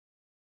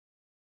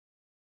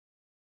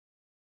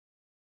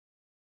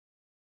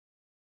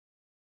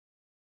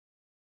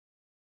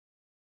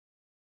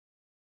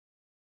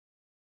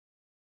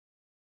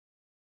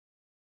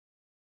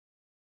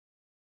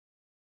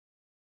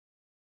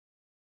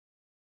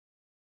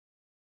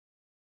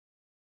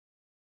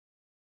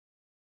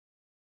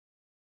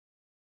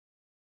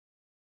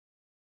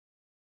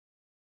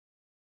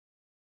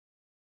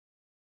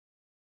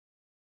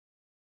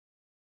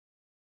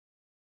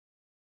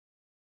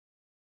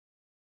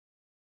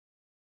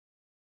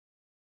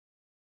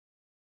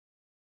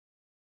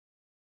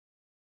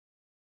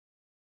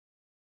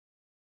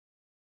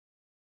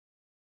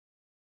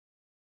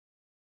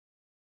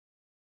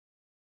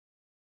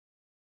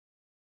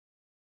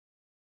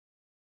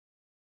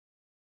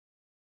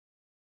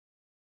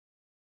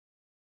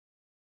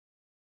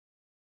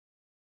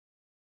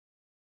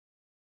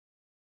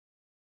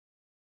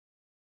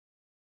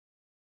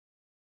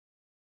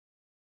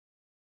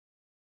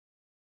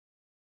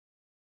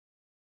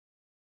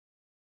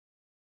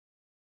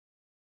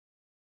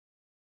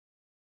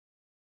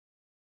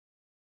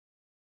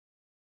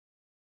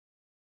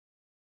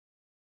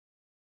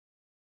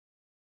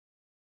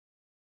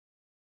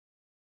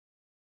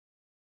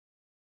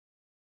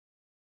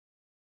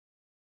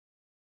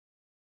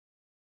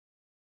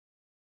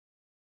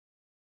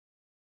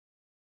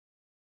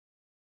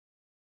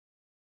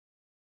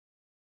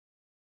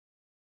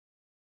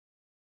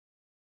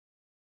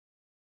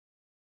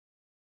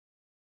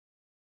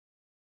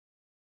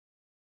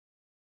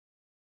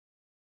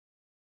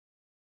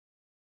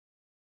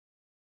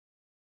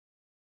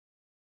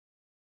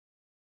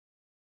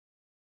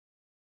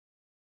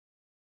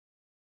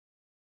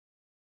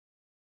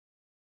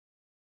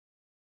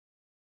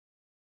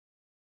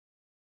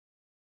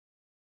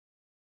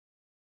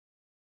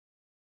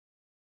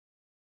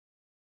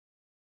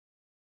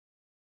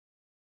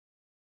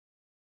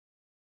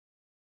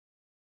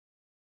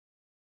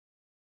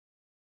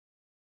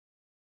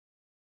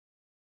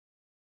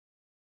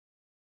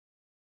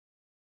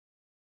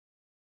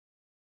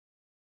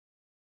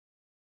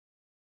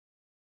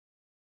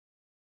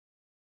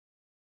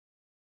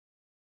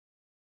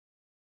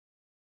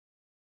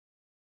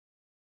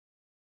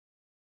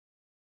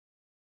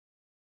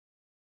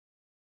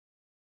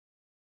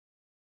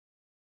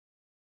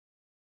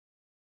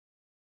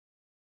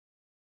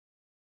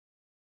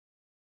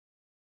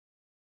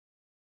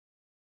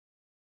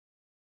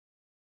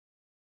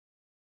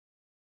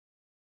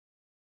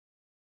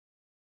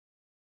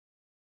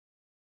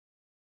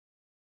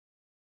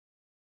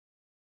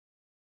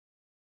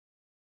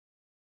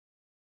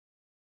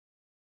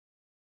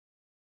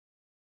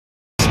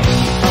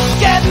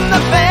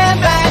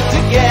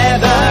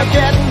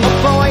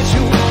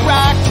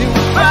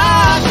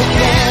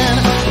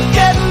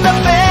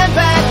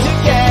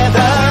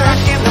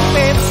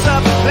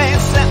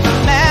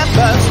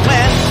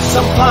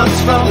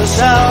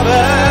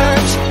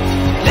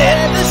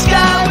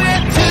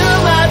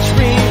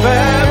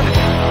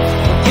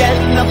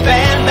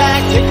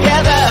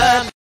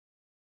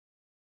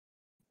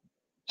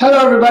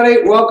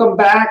everybody. Welcome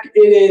back.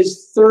 It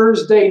is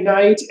Thursday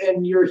night,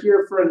 and you're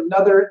here for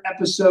another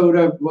episode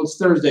of, well, it's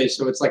Thursday,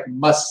 so it's like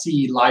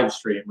must-see live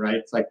stream, right?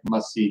 It's like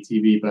must-see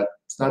TV, but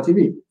it's not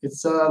TV.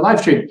 It's a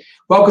live stream.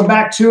 Welcome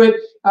back to it.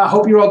 I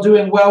hope you're all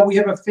doing well. We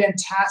have a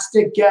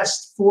fantastic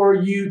guest for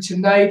you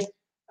tonight.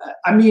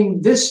 I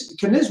mean,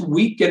 can this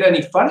week get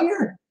any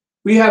funnier?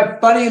 We have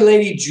funny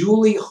lady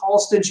Julie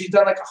Halston. She's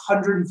done like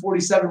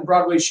 147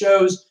 Broadway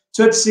shows.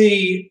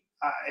 Tootsie.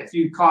 If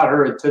you caught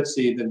her at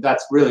Tootsie, then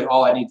that's really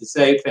all I need to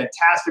say.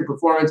 Fantastic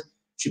performance.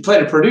 She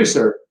played a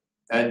producer,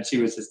 and she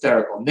was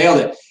hysterical.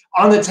 Nailed it.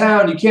 On the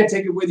Town, You Can't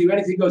Take It With You.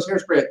 Anything Goes.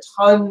 Hairspray. A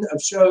ton of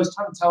shows,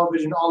 ton of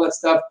television, all that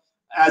stuff.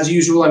 As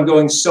usual, I'm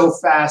going so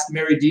fast.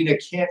 Mary Dina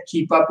can't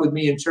keep up with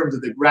me in terms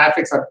of the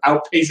graphics. I'm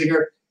outpacing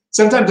her.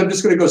 Sometimes I'm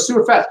just going to go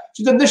super fast.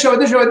 She's done this show,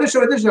 this show, this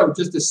show, this show,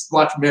 just to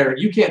watch Mary.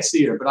 You can't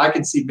see her, but I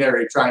can see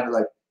Mary trying to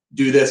like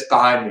do this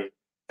behind me.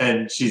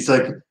 And she's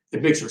like,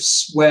 it makes her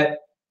sweat.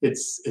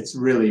 It's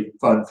really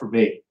fun for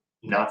me,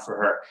 not for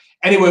her.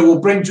 Anyway, we'll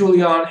bring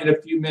Julie on in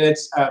a few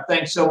minutes.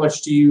 Thanks so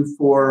much to you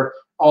for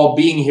all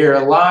being here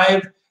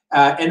live.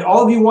 And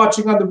all of you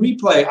watching on the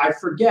replay, I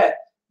forget,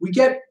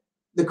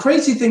 the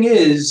crazy thing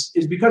is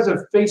because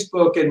of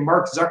Facebook and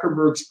Mark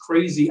Zuckerberg's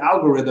crazy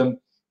algorithm,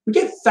 we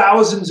get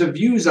thousands of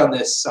views on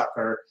this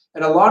sucker.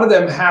 And a lot of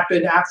them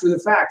happen after the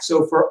fact.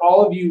 So for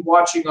all of you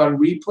watching on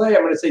replay,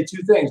 I'm going to say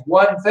two things.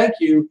 One, thank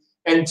you.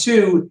 And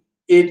two,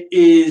 it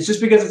is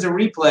just because it's a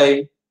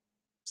replay,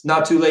 it's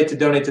not too late to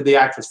donate to the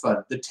Actors Fund.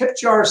 The tip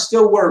jar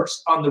still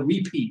works on the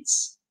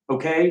repeats,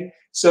 okay?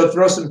 So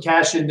throw some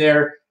cash in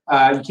there.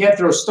 You can't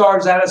throw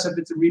stars at us if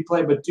it's a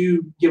replay, but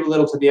do give a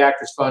little to the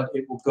Actors Fund.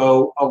 It will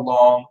go a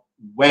long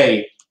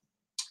way.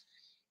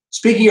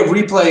 Speaking of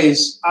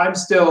replays, I'm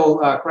still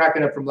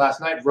cracking up from last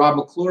night. Rob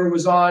McClure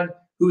was on.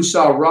 Who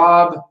saw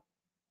Rob?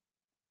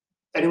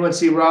 Anyone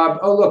see Rob?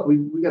 Oh, look, we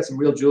got some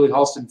real Julie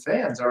Halston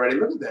fans already.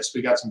 Look at this.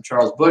 We got some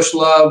Charles Bush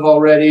love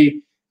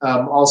already,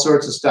 all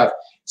sorts of stuff.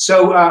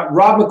 So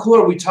Rob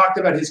McClure, we talked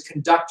about his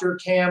conductor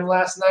cam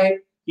last night.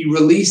 He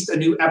released a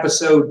new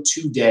episode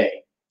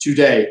today,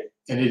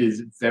 and it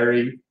is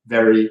very,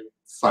 very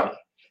funny.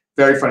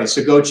 Very funny.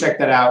 So go check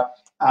that out.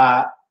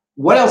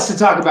 What else to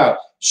talk about?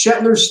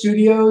 Shetler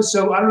Studios.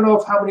 So I don't know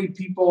if how many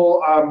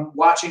people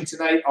watching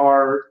tonight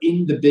are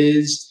in the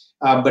biz,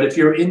 but if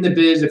you're in the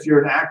biz, if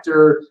you're an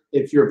actor,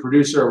 if you're a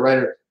producer or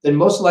writer, then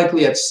most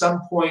likely at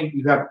some point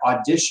you have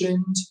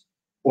auditioned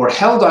or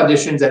held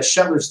auditions at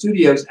Shetler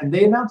Studios, and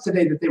they announced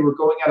today that they were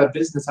going out of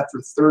business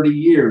after 30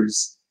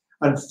 years.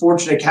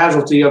 Unfortunate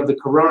casualty of the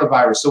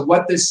coronavirus. So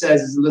what this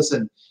says is,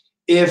 listen,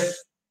 if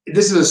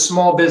this is a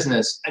small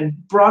business, and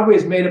Broadway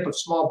is made up of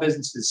small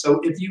businesses,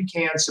 so if you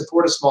can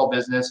support a small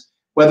business,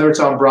 whether it's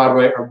on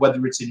Broadway or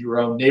whether it's in your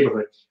own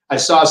neighborhood. I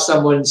saw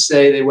someone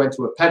say they went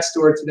to a pet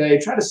store today.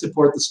 Try to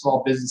support the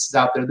small businesses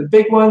out there. The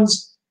big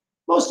ones,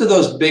 most of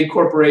those big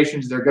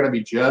corporations, they're going to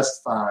be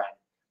just fine.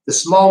 The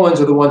small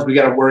ones are the ones we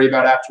got to worry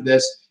about after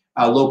this,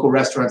 local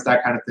restaurants,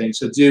 that kind of thing.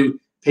 So do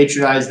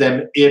patronize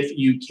them if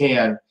you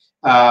can.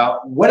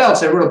 What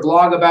else? I wrote a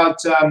blog about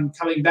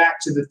coming back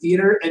to the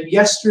theater. And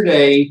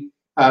yesterday,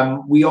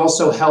 we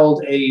also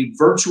held a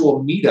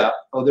virtual meetup.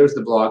 Oh, there's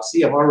the blog.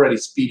 See, I'm already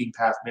speeding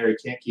past Mary.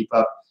 Can't keep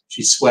up.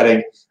 She's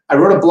sweating. I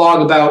wrote a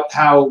blog about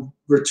how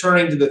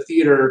returning to the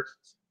theater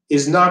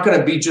is not going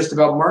to be just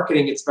about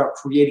marketing. It's about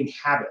creating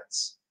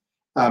habits.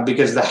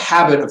 Because the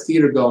habit of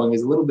theater going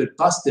is a little bit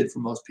busted for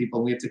most people.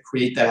 And we have to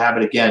create that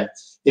habit again.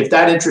 If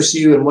that interests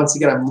you, and once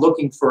again, I'm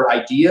looking for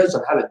ideas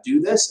on how to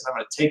do this, and I'm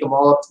going to take them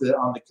all up to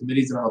on the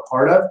committees that I'm a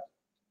part of.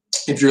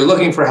 If you're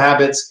looking for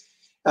habits,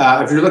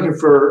 if you're looking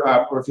for,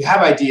 or if you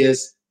have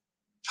ideas,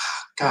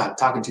 God,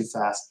 talking too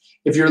fast.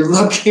 If you're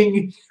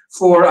looking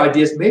for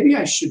ideas, maybe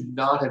I should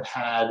not have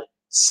had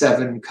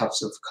 7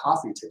 cups of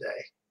coffee today.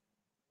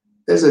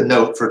 There's a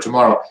note for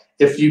tomorrow.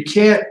 If you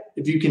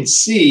can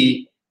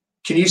see,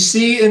 can you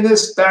see in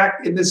this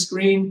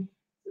screen,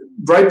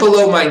 right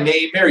below my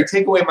name? Mary,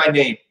 take away my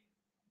name.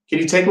 Can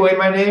you take away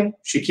my name?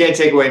 She can't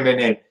take away my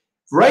name.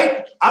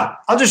 Right?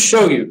 I'll just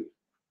show you.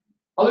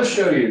 I'll just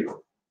show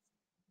you.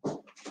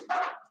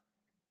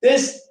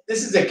 This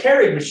is a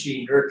Keurig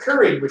machine or a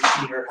Keurig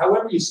machine or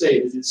however you say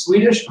it. Is it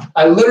Swedish?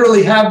 I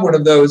literally have one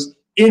of those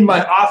in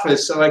my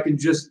office so I can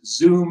just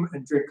Zoom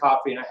and drink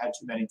coffee, and I had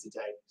too many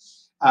today.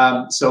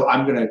 So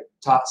I'm going to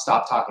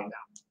stop talking now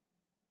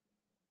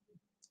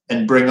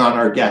and bring on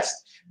our guest.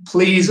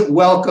 Please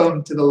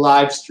welcome to the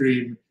live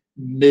stream,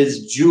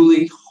 Ms.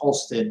 Julie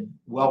Halston.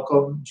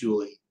 Welcome,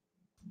 Julie.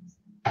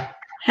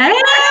 Hey!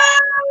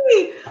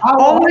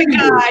 Oh my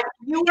God,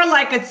 you were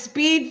like a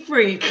speed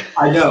freak.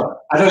 I know.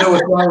 I don't know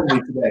what's wrong with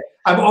me today.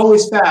 I'm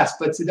always fast,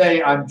 but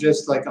today I'm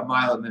just like a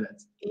mile a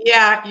minute.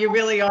 Yeah, you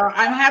really are.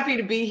 I'm happy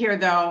to be here,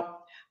 though.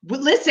 But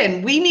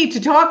listen, we need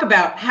to talk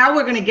about how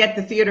we're going to get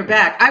the theater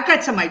back. I've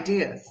got some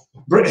ideas.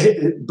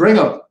 Bring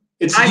them.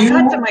 I've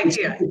got some ideas.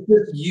 It's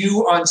just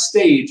you on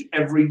stage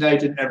every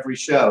night in every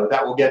show.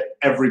 That will get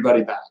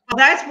everybody back. Well,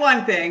 that's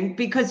one thing,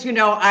 because, you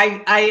know,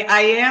 I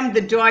am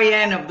the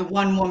doyen of the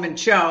one-woman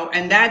show,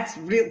 and that's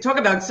real. Talk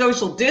about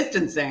social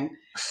distancing.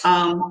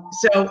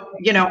 So,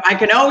 you know, I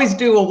can always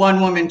do a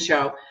one-woman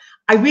show.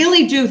 I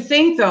really do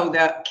think, though,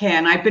 that,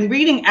 Ken, I've been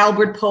reading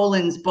Albert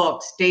Poland's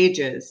book,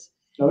 Stages.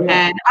 Oh, yeah.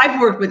 And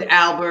I've worked with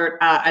Albert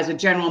as a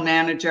general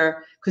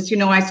manager because, you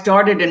know, I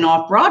started in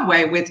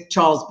Off-Broadway with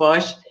Charles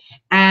Busch.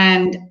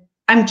 And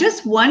I'm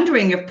just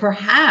wondering if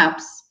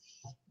perhaps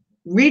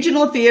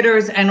regional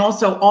theaters and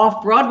also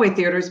Off-Broadway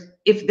theaters,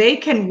 if they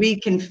can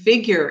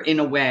reconfigure in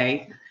a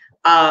way,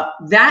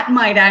 that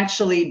might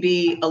actually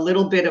be a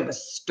little bit of a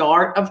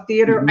start of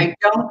theater. I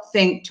don't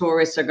think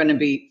tourists are going to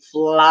be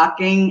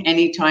flocking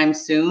anytime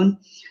soon,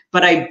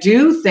 but I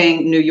do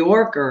think New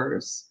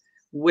Yorkers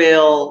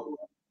will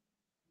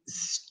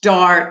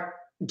start,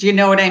 do you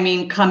know what I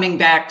mean, coming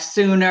back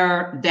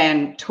sooner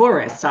than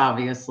tourists,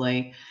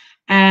 obviously.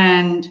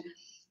 And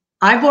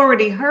I've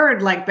already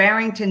heard, like,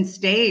 Barrington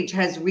Stage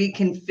has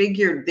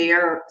reconfigured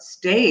their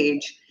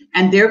stage,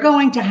 and they're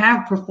going to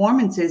have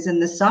performances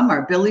in the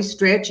summer. Billy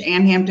Stritch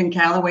and Hampton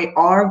Calloway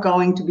are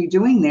going to be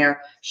doing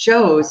their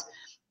shows,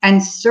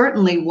 and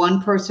certainly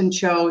one-person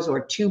shows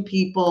or two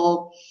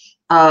people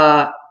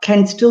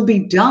can still be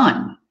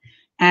done.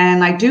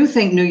 And I do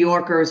think New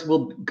Yorkers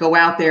will go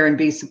out there and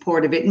be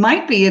supportive. It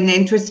might be an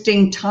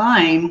interesting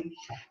time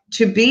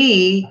to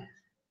be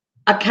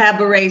a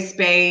cabaret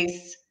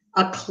space,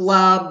 a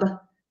club,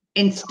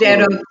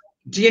 instead of,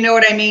 do you know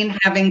what I mean,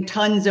 having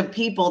tons of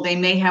people. They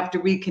may have to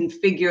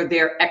reconfigure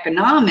their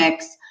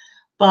economics,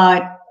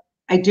 but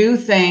I do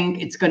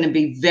think it's going to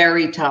be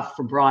very tough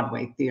for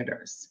Broadway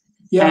theaters.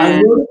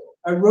 Yeah,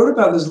 I wrote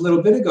about this a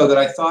little bit ago that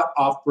I thought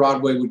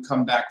Off-Broadway would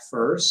come back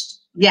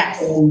first.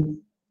 Yes.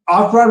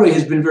 Off-Broadway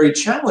has been very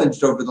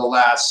challenged over the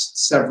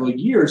last several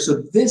years,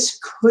 so this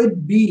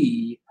could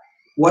be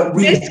what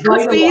this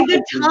could be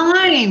the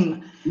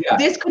time. Yeah.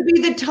 This could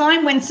be the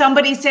time when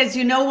somebody says,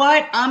 you know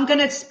what, I'm going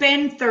to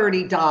spend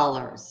 $30,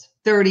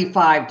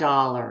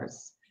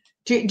 $35.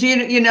 Do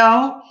you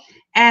know?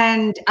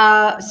 And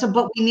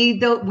but we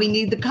need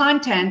the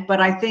content,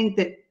 but I think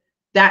that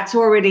that's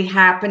already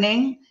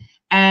happening.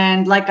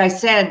 And like I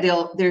said,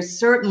 there's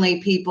certainly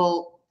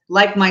people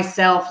like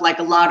myself, like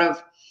a lot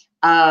of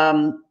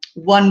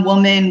one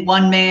woman,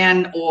 one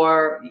man,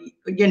 or,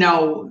 you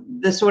know,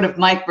 the sort of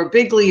Mike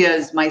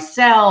Birbiglias,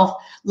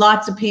 myself,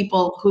 lots of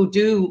people who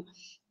do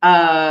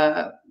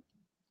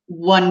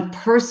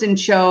one-person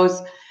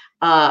shows,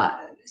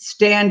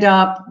 stand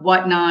up,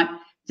 whatnot.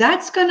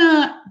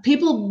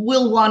 People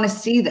will want to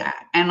see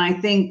that. And I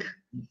think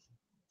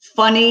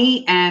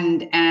funny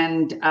and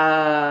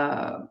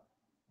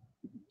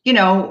you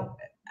know,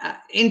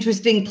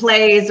 interesting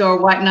plays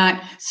or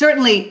whatnot.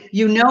 Certainly,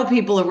 you know,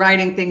 people are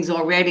writing things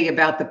already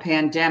about the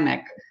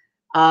pandemic.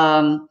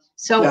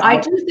 So yeah. I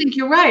do think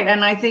you're right.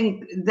 And I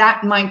think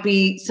that might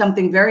be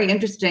something very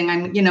interesting.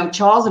 And, you know,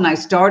 Charles and I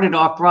started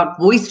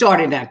Off-Broadway. We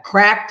started at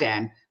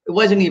Crackden. It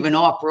wasn't even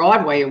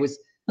Off-Broadway. It was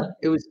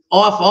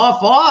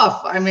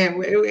off. I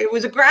mean, it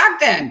was a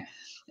Crackden.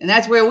 And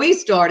that's where we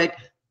started.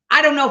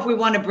 I don't know if we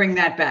want to bring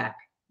that back.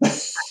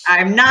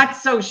 I'm not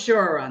so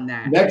sure on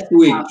that. Next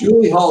week,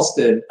 Julie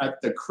Halston at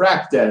the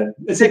Crackden.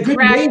 It's a good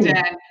name.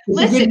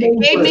 Listen,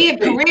 it gave me a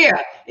career.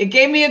 It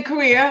gave me a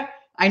career.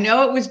 I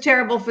know it was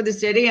terrible for the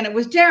city, and it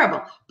was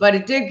terrible, but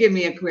it did give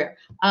me a career.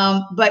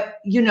 But,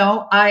 you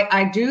know,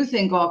 I do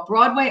think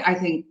Off-Broadway, I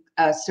think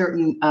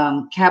certain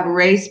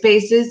cabaret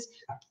spaces,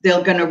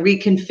 they're going to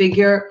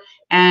reconfigure.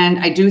 And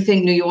I do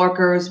think New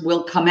Yorkers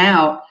will come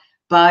out,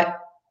 but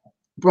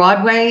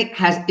Broadway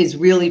is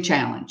really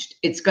challenged.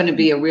 It's going to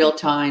be a real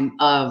time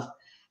of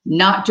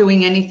not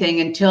doing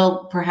anything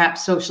until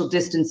perhaps social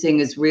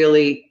distancing is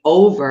really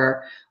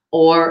over,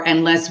 or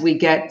unless we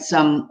get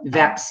some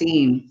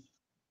vaccine,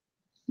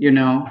 you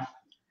know.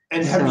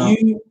 And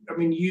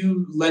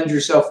you lend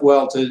yourself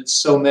well to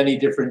so many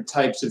different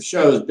types of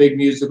shows, big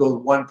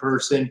musicals, one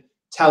person,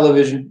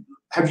 television.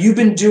 Have you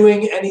been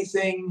doing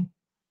anything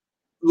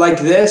like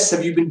this?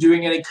 Have you been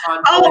doing any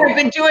content? Oh, I've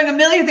been doing a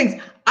million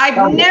things.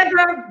 I've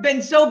never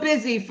been so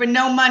busy for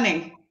no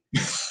money.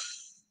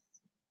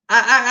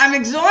 I'm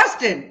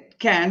exhausted,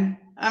 Ken.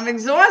 I'm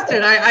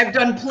exhausted. I've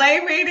done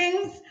play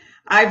readings.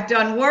 I've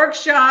done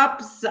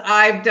workshops.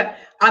 I'm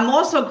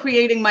also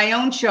creating my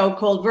own show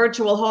called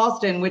Virtual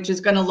Halston, which is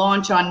going to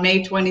launch on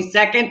May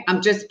 22nd. I'm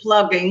just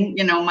plugging,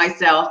 you know,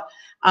 myself.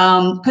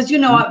 Because, you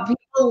know,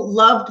 people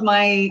loved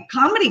my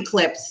comedy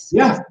clips.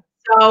 Yeah.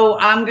 So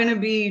I'm going to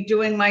be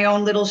doing my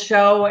own little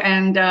show,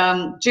 and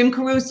Jim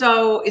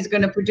Caruso is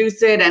going to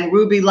produce it, and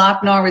Ruby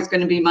Lochnar is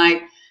going to be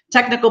my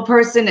technical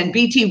person, and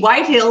BT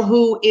Whitehill,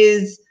 who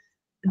is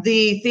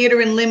the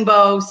Theater in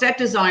Limbo set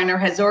designer,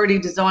 has already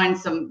designed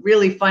some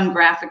really fun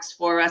graphics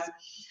for us.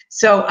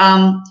 So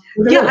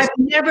yeah, I've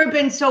never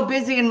been so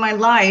busy in my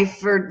life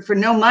for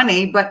no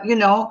money, but you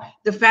know,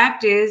 the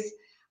fact is,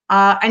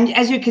 and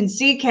as you can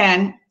see,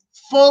 Ken,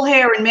 full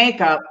hair and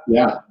makeup.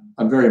 Yeah,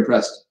 I'm very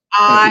impressed.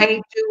 I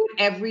do it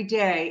every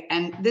day.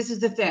 And this is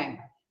the thing.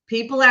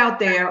 People out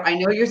there, I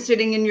know you're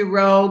sitting in your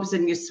robes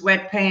and your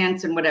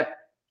sweatpants and whatever.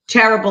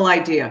 Terrible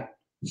idea.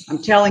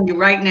 I'm telling you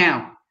right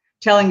now.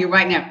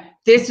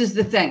 This is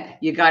the thing.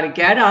 You got to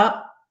get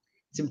up.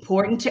 It's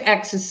important to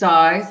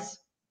exercise.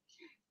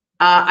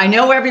 I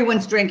know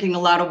everyone's drinking a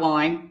lot of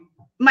wine,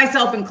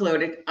 myself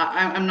included.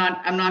 I'm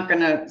not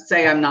going to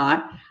say I'm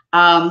not,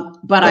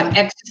 but I'm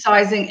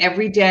exercising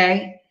every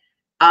day.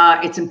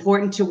 It's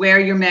important to wear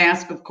your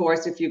mask, of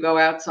course, if you go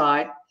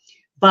outside.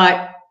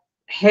 But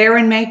hair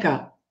and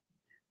makeup,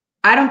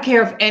 I don't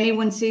care if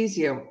anyone sees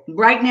you.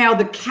 Right now,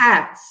 the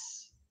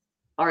cats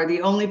are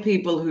the only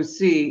people who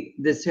see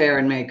this hair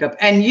and makeup,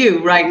 and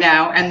you right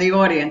now and the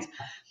audience.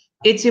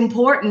 It's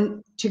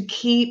important to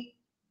keep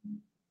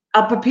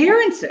up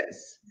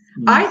appearances.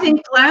 I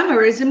think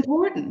glamour is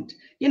important.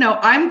 You know,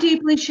 I'm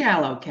deeply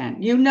shallow,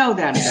 Ken. You know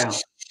that about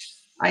me.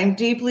 I'm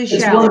deeply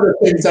shallow. It's one of the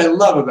things I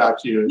love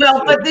about you.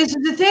 Well, but this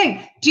is the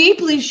thing.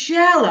 Deeply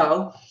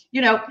shallow,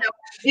 you know,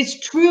 it's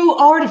true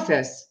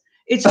artifice.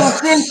 It's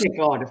authentic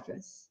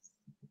artifice.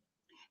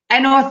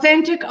 And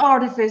authentic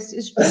artifice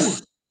is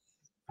true.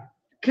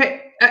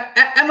 Okay,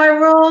 am I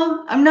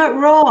wrong? I'm not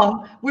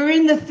wrong. We're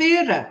in the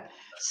theater.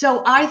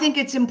 So I think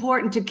it's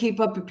important to keep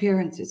up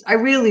appearances. I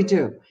really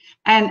do.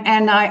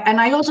 And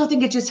I also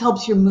think it just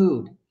helps your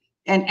mood.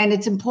 And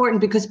it's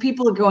important because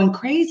people are going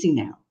crazy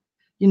now.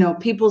 You know,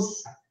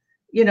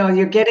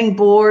 you're getting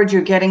bored,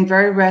 you're getting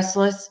very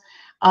restless.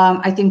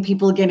 I think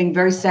people are getting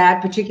very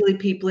sad, particularly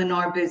people in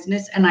our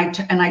business. And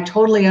I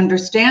totally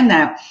understand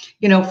that.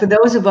 You know, for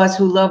those of us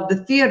who love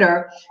the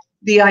theater,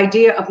 the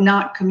idea of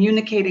not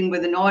communicating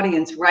with an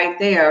audience right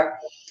there,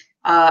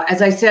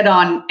 as I said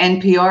on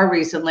NPR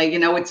recently, you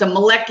know, it's a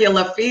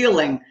molecular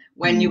feeling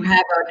when you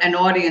have an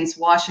audience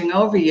washing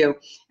over you.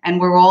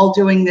 And we're all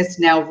doing this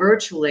now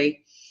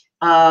virtually.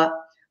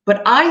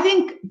 But I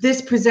think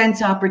this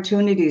presents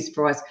opportunities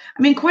for us.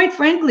 I mean, quite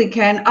frankly,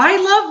 Ken, I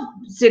love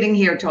sitting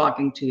here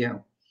talking to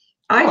you.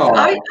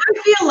 I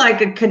feel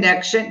like a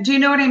connection. Do you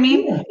know what I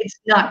mean? Yeah. It's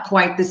not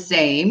quite the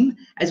same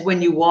as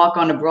when you walk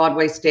on a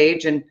Broadway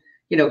stage and,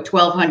 you know,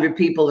 1,200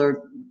 people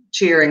are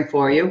cheering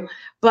for you.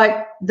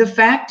 But the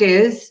fact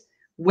is,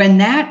 when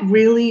that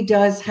really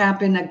does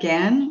happen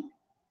again,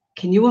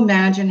 can you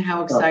imagine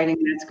how exciting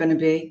that's going to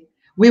be?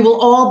 We will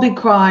all be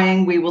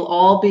crying. We will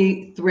all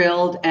be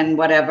thrilled and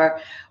whatever.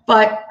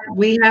 But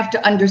we have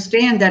to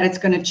understand that it's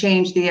going to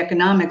change the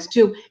economics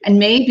too. And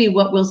maybe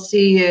what we'll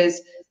see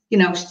is, you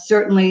know,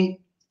 certainly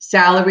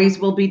salaries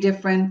will be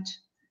different.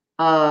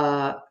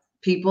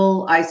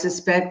 People, I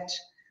suspect,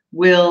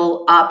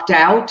 will opt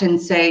out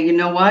and say, you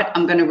know what,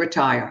 I'm going to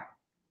retire.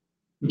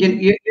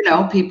 You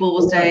know, people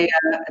will say,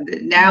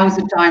 now is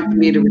the time for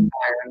me to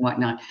retire and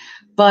whatnot.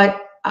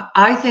 But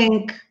I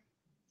think,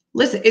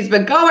 listen, it's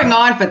been going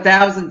on for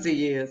thousands of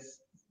years,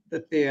 the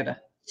theater.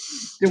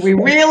 Do we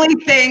really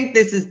think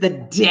this is the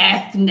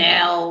death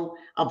knell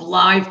of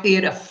live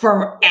theater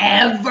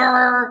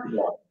forever?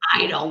 Yeah.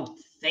 I don't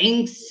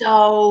think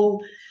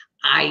so.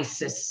 I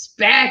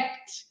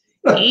suspect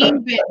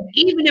even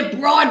if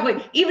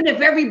Broadway, even if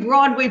every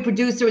Broadway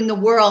producer in the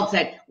world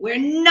said, we're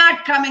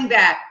not coming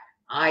back,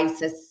 I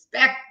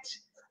suspect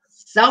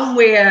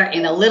somewhere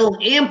in a little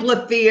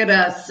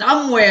amphitheater,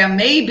 somewhere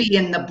maybe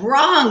in the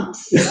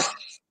Bronx,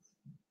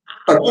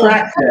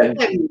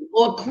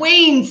 or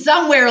Queens,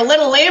 somewhere, a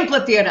little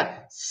amphitheater,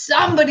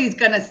 somebody's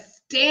going to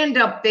stand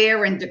up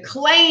there and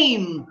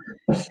declaim,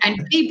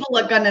 and people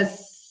are going to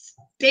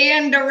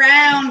stand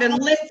around and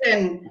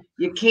listen.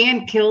 You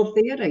can't kill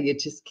theater. You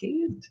just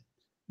can't.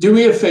 Do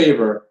me a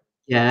favor.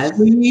 Yes.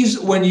 Please,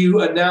 when you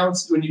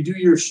do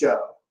your show.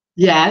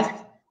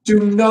 Yes.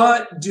 Do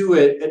not do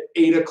it at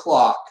 8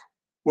 o'clock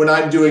when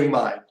I'm doing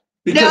mine.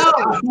 Because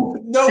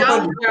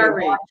don't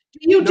worry. Do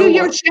you do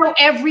your show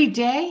every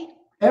day?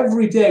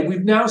 Every day.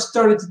 We've now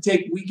started to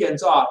take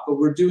weekends off, but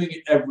we're doing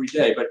it every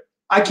day. But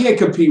I can't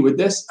compete with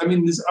this. I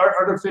mean, this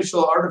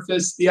artificial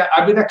artifice.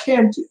 I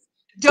can't.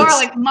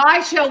 Darling,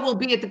 my show will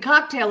be at the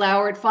cocktail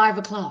hour at 5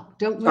 o'clock.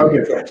 Don't worry.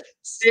 Okay.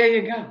 There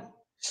you go.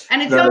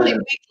 And it's only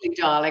weekly,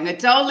 darling.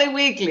 It's only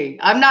weekly.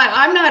 I'm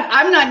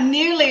not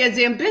nearly as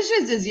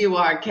ambitious as you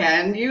are,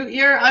 Ken.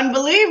 You're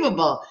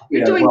unbelievable.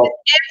 You're doing this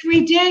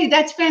every day.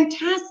 That's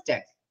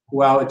fantastic.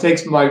 Well, it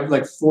takes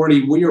my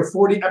 40. We are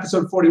 40,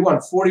 episode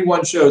 41.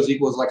 41 shows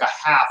equals like a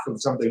half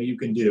of something you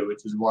can do,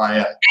 which is why.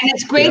 And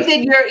it's great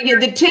that you're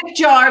the tip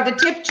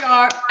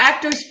jar,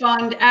 Actors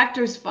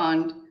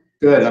Fund.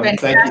 Good.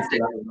 Thank you for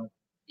that.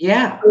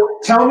 Yeah.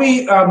 Tell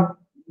me,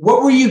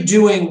 what were you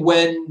doing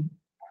when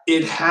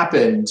it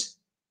happened?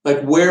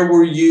 Like, where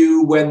were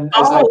you when?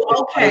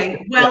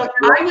 Okay. Well,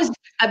 I was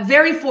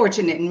very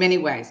fortunate in many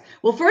ways.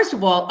 Well, first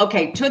of all,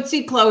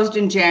 Tootsie closed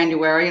in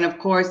January, and of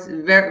course,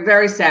 very,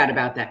 very sad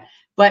about that.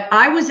 But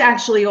I was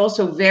actually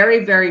also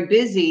very, very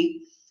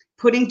busy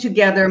putting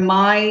together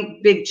my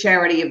big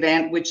charity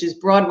event, which is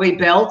Broadway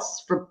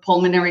Belts for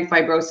Pulmonary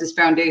Fibrosis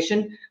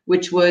Foundation,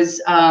 which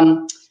was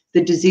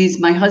the disease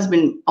my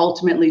husband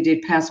ultimately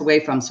did pass away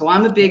from. So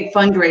I'm a big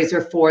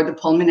fundraiser for the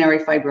Pulmonary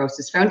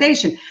Fibrosis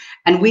Foundation.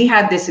 And we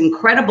had this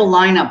incredible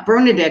lineup.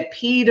 Bernadette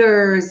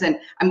Peters and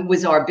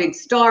was our big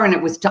star, and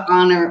it was to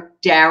honor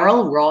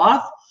Daryl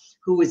Roth,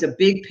 who was a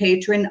big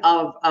patron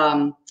of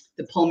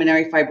the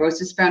Pulmonary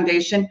Fibrosis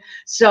Foundation.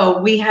 So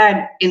we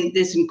had in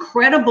this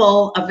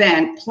incredible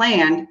event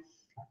planned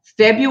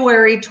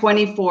February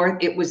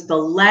 24th. It was the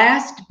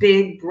last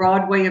big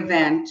Broadway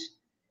event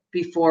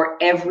before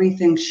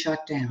everything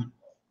shut down.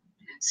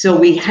 So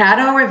we had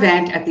our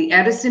event at the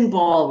Edison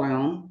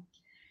Ballroom,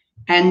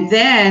 and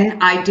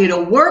then I did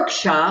a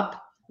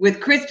workshop with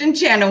Kristen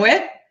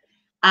Chenoweth.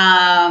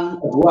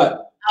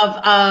 What?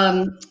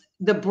 Of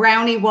the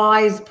Brownie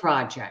Wise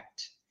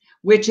Project,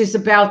 which is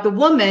about the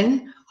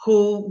woman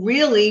who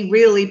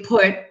really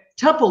put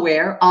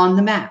Tupperware on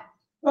the map.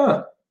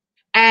 Huh.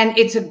 And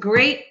it's a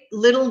great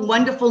little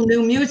wonderful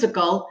new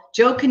musical.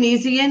 Joe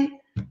Kinesian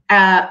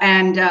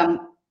and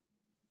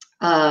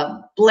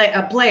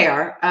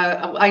Blair.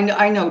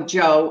 I know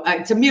Joe.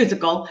 It's a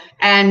musical,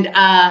 and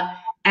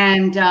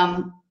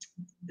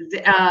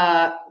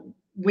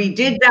we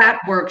did that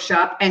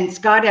workshop, and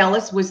Scott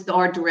Ellis was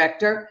our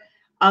director.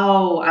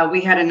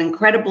 We had an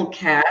incredible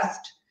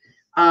cast.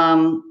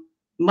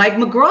 Mike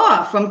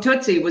McGraw from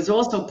Tootsie was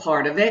also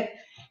part of it.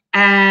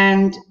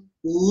 And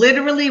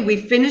literally, we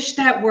finished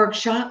that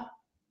workshop.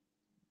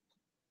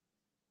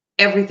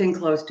 Everything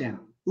closed down.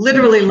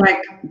 Literally,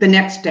 like the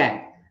next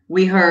day,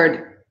 we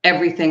heard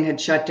everything had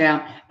shut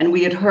down. And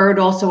we had heard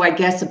also, I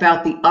guess,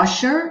 about the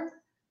usher.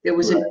 There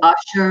was an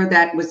usher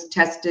that was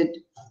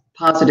tested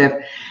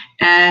positive.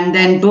 And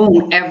then,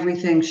 boom,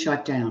 everything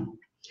shut down.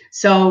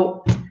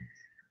 So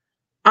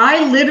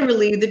I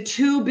literally, the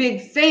two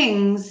big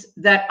things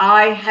that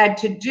I had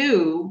to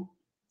do,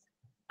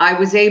 I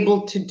was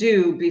able to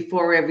do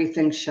before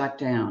everything shut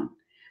down.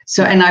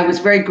 So, and I was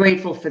very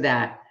grateful for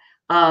that.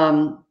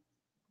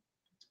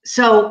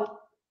 So,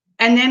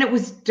 and then it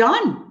was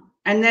done.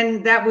 And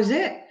then that was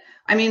it.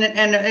 I mean,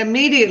 and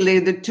immediately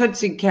the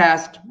Tootsie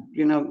cast,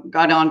 you know,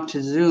 got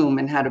onto Zoom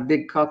and had a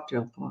big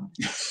cocktail party.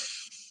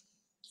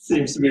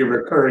 Seems to be a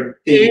recurring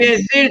theme.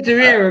 It seems to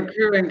be a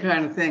recurring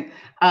kind of thing.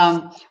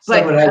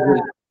 Someone has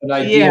an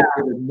idea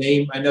for the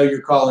name. I know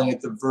you're calling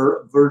it the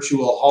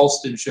virtual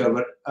Halston show,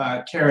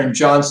 but Karen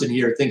Johnson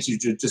here thinks you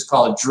should just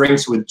call it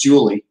Drinks with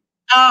Julie.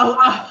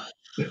 Oh.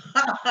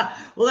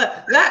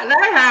 Well,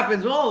 that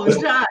happens all the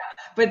time.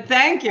 But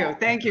thank you.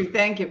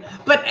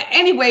 But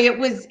anyway,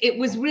 it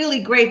was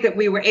really great that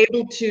we were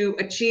able to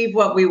achieve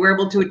what we were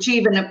able to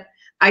achieve, and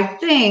I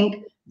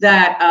think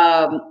that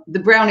the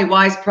Brownie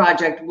Wise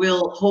Project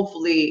will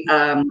hopefully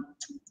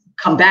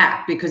come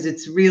back, because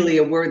it's really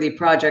a worthy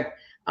project,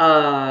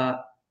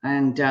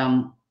 and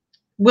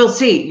we'll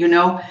see, you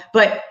know.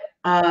 But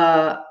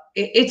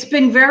it's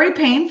been very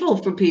painful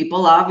for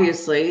people,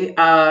 obviously,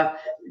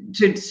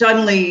 to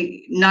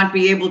suddenly not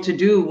be able to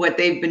do what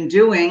they've been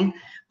doing.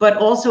 But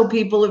also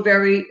people are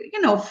very, you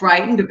know,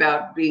 frightened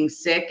about being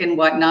sick and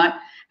whatnot.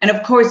 And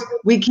of course,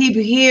 we keep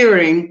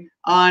hearing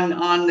on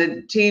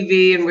the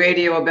TV and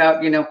radio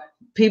about, you know,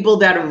 people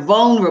that are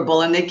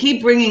vulnerable, and they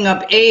keep bringing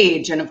up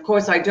age. And of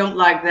course, I don't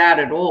like that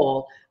at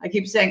all. I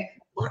keep saying,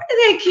 why do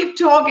they keep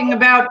talking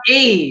about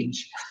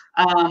age?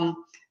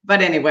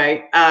 But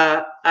anyway,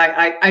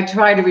 I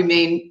try to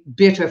remain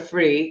bitter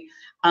free.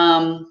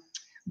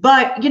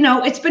 But, you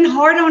know, it's been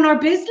hard on our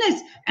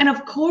business. And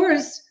of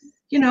course,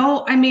 you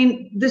know, I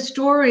mean, the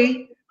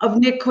story of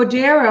Nick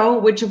Cordero,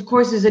 which of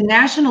course is a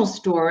national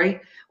story,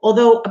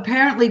 although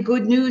apparently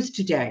good news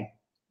today.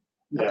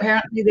 Yeah.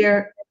 Apparently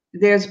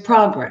there's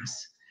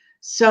progress.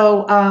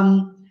 So,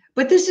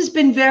 but this has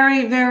been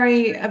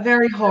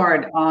very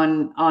hard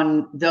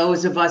on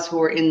those of us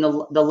who are in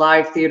the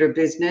live theater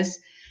business.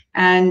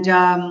 And,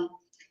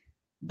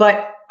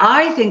 but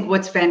I think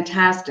what's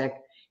fantastic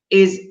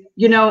is,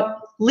 you know,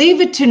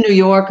 leave it to New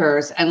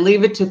Yorkers and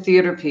leave it to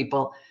theater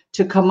people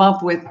to come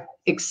up with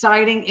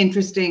exciting,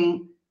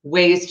 interesting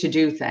ways to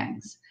do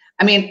things.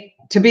 I mean,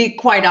 to be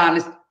quite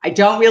honest, I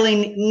don't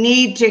really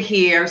need to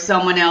hear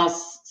someone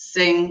else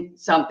sing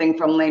something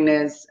from Les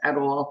Mis at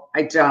all.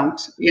 I don't,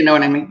 you know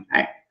what I mean?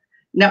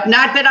 No,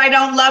 not that I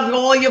don't love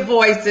all your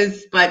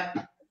voices,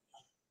 but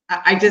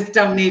I just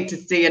don't need to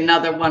see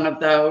another one of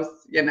those,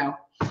 you know.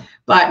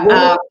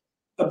 But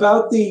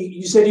about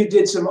you said you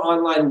did some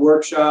online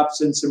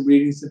workshops and some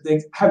readings and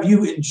things. Have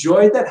you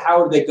enjoyed that?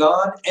 How have they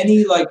gone?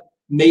 Any like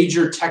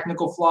major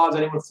technical flaws?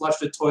 Anyone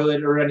flushed a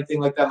toilet or anything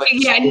like that? Like,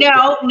 yeah,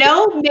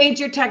 no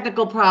major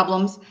technical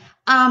problems.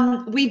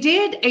 We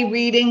did a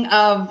reading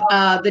of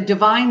The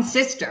Divine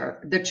Sister,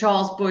 the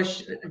Charles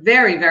Busch,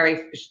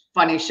 very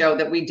funny show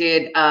that we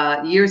did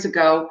years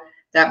ago.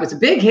 That was a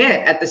big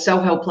hit at the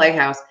Soho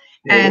Playhouse.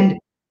 Yeah. And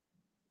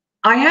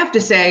I have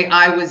to say,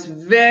 I was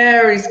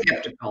very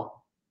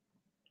skeptical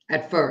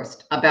at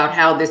first about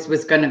how this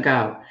was going to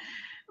go.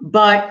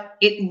 But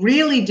it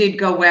really did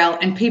go well,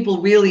 and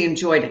people really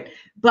enjoyed it.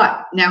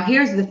 But now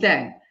here's the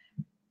thing.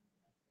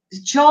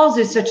 Charles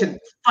is such a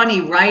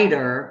funny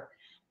writer,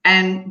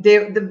 and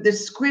the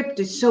script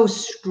is so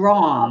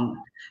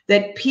strong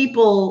that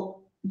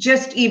people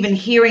just even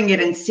hearing it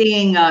and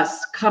seeing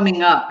us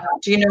coming up,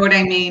 do you know what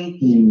I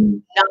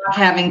mean? Not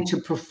having to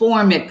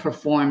perform it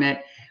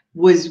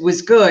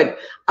was good.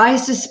 I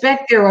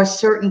suspect there are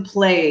certain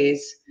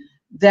plays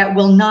that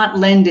will not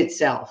lend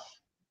itself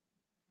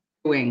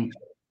to doing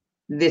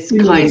this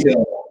kind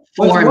of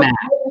format.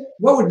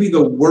 What would be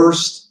the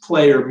worst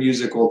play or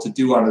musical to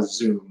do on a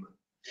Zoom?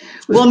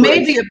 Well,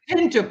 maybe a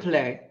Pinter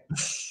play.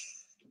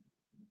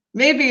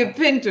 Maybe a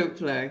Pinter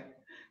play.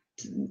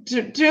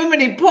 Too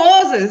many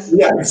pauses.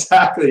 Yeah,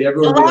 exactly.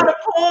 Everyone. A lot of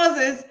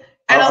pauses,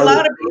 and a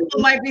lot of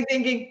people might be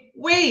thinking,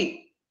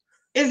 "Wait,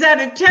 is that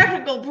a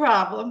technical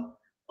problem,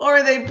 or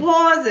are they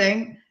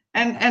pausing?"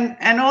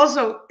 And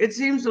also, it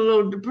seems a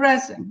little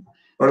depressing.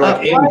 Or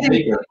like why are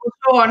people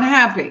so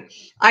unhappy?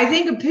 I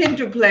think a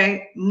Pinter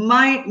play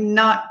might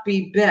not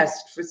be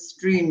best for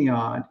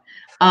StreamYard.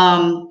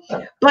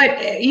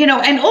 But, you know,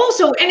 and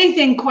also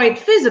anything quite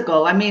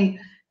physical. I mean,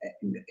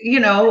 you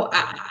know,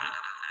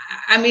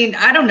 I mean,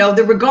 I don't know,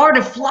 the regard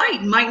of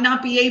flight might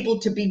not be able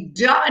to be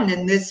done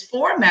in this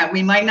format.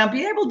 We might not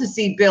be able to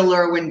see Bill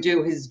Irwin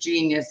do his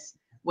genius,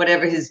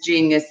 whatever his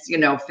genius, you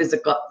know,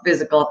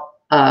 physical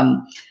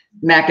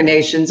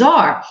machinations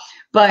are.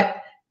 But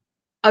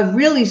a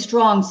really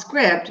strong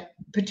script,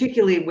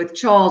 particularly with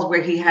Charles,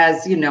 where he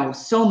has, you know,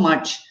 so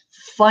much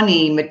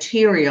funny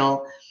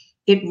material,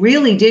 it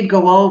really did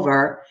go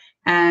over.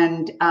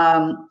 And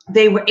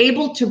they were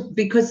able to,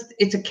 because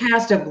it's a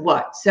cast of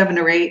what, 7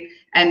 or 8,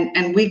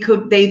 and we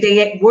could,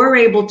 they were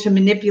able to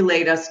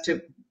manipulate us to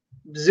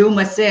zoom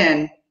us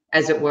in,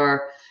 as it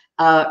were,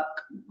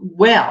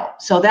 well.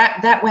 So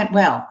that went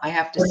well, I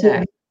have to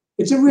say.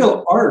 It's a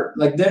real art.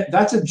 Like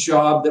that's a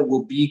job that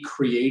will be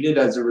created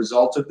as a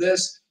result of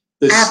this.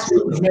 The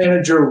stage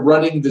manager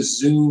running the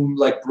Zoom,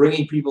 like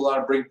bringing people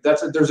on,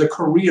 there's a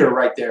career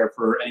right there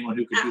for anyone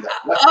who can do that.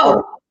 That's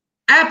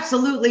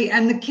absolutely.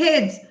 And the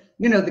kids,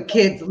 you know,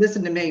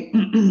 listen to me.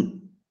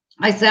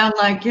 I sound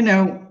like, you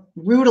know,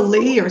 Ruta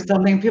Lee or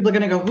something. People are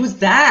going to go, who's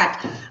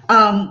that?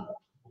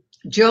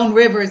 Joan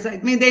Rivers. I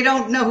mean, they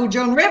don't know who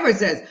Joan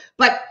Rivers is,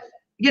 but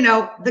you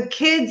know, the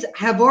kids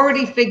have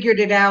already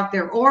figured it out.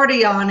 They're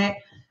already on it.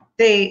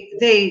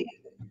 They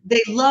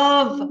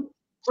love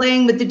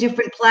playing with the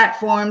different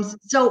platforms.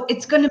 So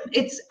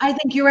I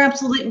think you're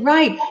absolutely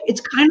right.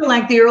 It's kind of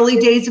like the early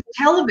days of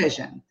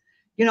television.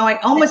 You know, I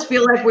almost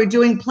feel like we're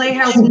doing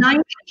Playhouse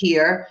 90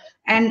 here.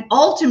 And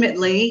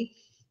ultimately,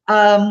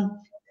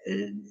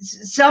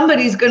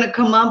 somebody's going to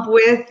come up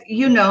with,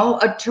 you know,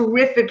 a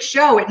terrific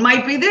show. It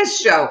might be this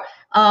show.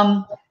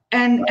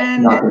 And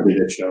not going to be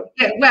this show.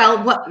 Yeah,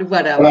 well,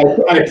 whatever.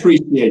 I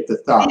appreciate the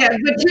thought. Yeah,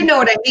 but you know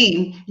what I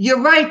mean.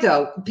 You're right,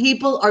 though.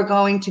 People are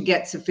going to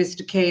get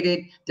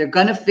sophisticated. They're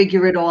going to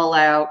figure it all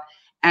out.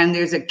 And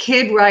there's a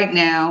kid right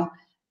now,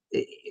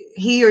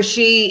 he or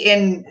she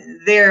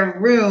in their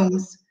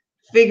rooms,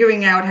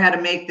 figuring out how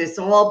to make this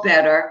all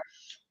better.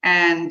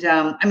 And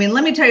I mean,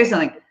 let me tell you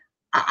something.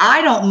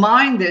 I don't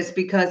mind this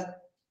because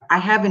I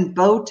haven't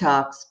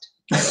Botoxed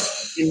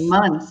in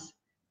months,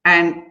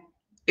 and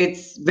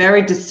it's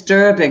very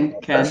disturbing,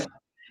 Ken.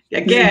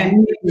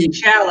 Again, it's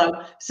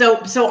shallow.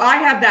 So I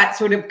have that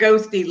sort of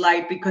ghosty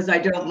light because I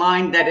don't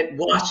mind that it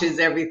washes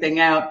everything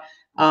out.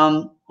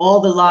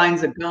 All the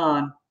lines are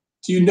gone.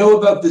 Do you know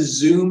about the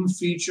Zoom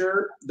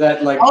feature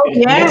that like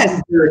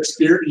yes, your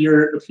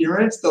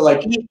appearance? The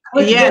like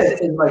yes,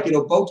 and like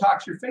it'll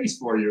Botox your face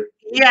for you.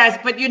 Yes,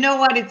 but you know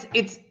what?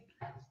 It's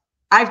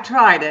I've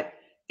tried it.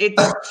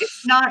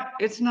 It's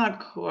not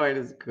quite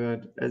as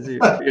good as you.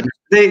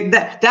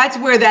 That's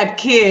where that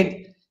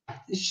kid,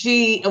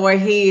 she or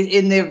he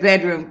in their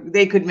bedroom,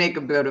 they could make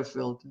a better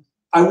filter.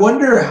 I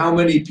wonder how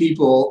many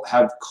people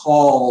have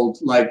called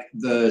like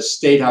the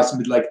State House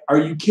and be like, "Are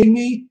you kidding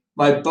me?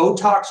 My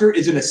Botoxer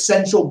is an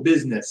essential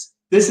business.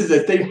 This is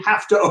they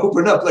have to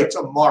open up like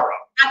tomorrow."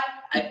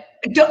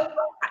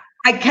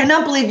 I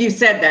cannot believe you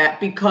said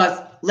that, because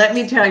let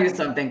me tell you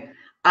something.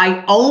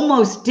 I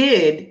almost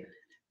did,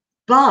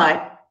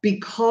 but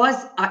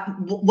because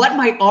what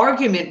my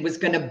argument was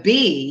going to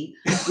be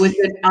was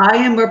that I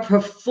am a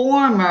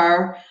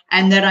performer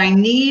and that I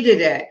needed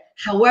it.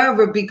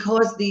 However,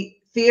 because the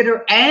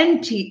theater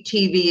and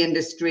TV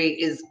industry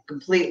is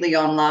completely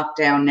on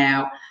lockdown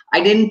now,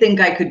 I didn't think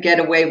I could get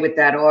away with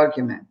that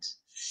argument.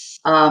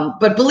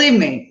 But believe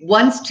me,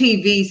 once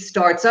TV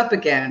starts up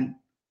again,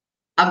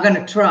 I'm going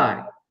to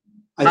try.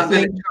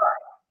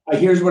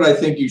 Here's what I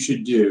think you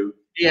should do.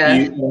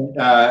 Yeah.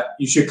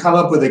 You should come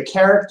up with a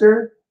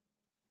character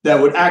that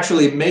would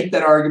actually make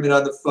that argument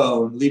on the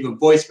phone, leave a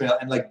voicemail,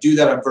 and like do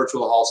that on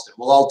virtual Halston.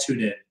 We'll all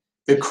tune in.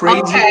 The crazy,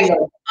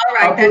 all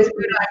right, that's a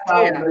good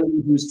idea.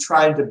 Who's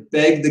trying to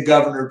beg the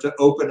governor to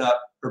open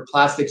up her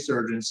plastic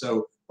surgeon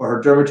or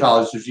her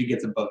dermatologist so she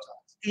gets a Botox.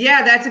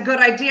 Yeah, that's a good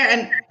idea.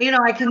 And you know,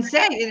 I can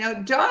say, you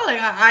know, darling,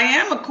 I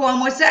am a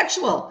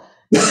Cuomo-sexual.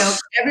 You know,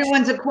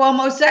 everyone's a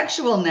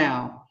Cuomo-sexual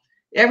now.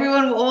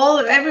 Everyone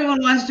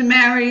wants to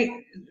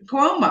marry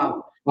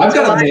Cuomo. I've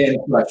got a man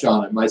crush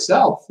on it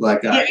myself.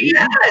 Like, yes.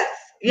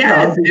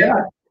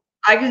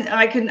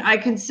 I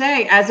can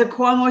say, as a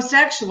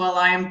Cuomo-sexual,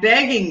 I am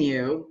begging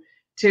you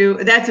to.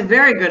 That's a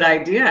very good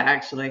idea,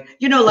 actually.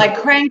 You know, like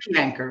crank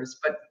yankers,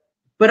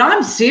 but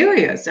I'm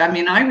serious. I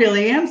mean, I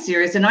really am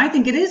serious, and I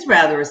think it is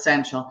rather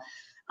essential.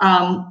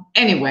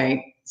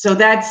 Anyway, so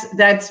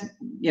that's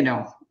you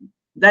know.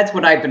 That's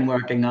what I've been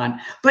working on.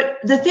 But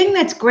the thing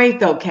that's great,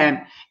 though,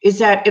 Ken, is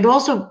that it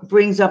also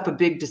brings up a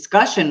big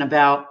discussion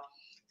about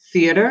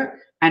theater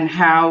and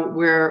how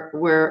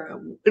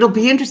it'll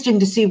be interesting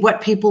to see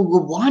what people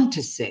will want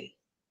to see.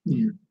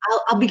 Yeah.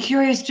 I'll be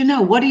curious to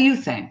know. What do you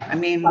think? I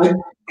mean,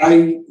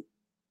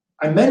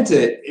 I meant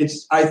it.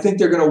 I think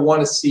they're going to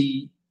want to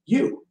see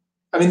you.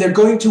 I mean, they're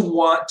going to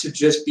want to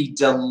just be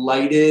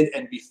delighted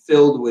and be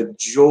filled with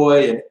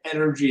joy and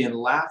energy and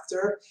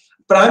laughter.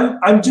 But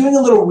I'm doing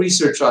a little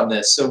research on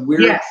this. So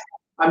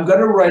I'm going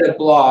to write a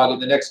blog in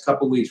the next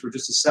couple of weeks. We're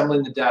just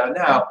assembling the data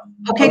now.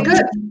 Okay,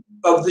 good.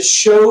 Of the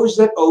shows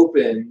that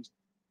opened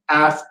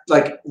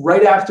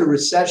right after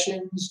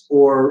recessions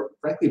or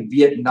frankly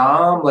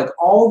Vietnam, like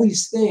all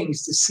these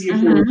things, to see if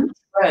there was a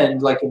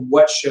trend, like in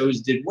what shows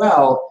did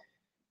well,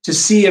 to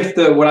see if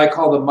what I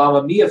call the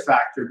Mamma Mia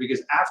factor,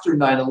 because after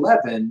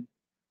 9/11,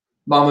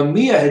 Mamma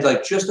Mia had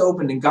like just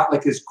opened and got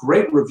like this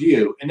great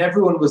review, and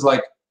everyone was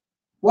like,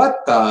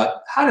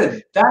 how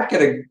did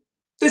that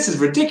this is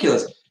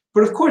ridiculous.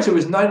 But of course it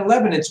was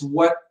 9/11, it's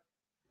what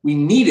we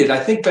needed. I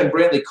think Ben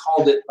Brantley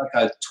called it like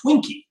a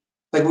Twinkie.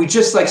 Like we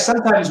just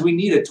sometimes we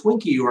need a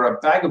Twinkie or a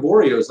bag of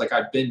Oreos, like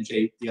I binge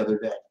ate the other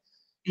day.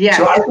 Yeah.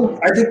 So I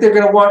think they're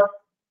gonna want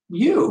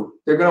you.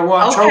 They're gonna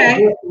want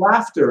Charles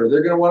laughter.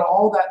 They're gonna want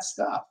all that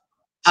stuff.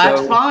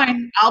 That's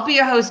fine. I'll be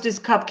a hostess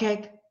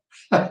cupcake.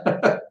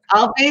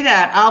 I'll be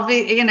that. I'll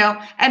be, and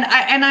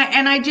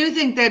I do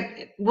think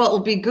that what will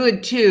be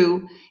good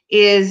too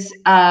is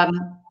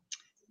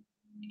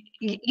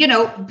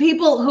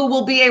people who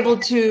will be able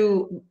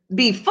to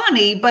be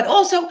funny, but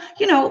also,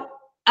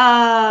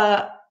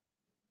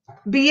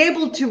 be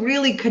able to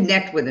really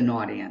connect with an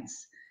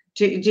audience.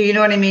 Do you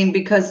know what I mean?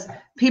 Because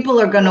people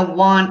are going to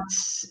want,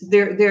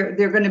 they're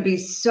going to be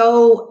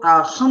so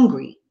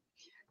hungry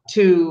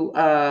to,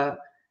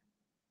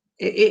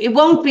 it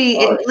won't be,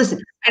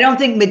 listen, I don't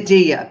think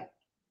Medea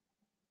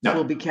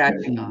will be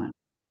catching on.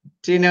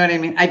 Do you know what I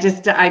mean? I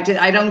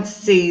don't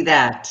see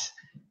that.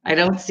 I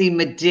don't see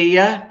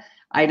Medea.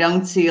 I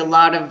don't see a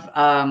lot of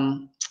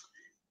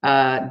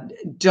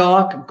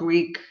dark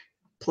Greek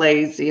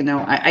plays,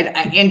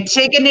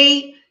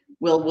 Antigone,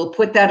 we'll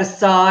put that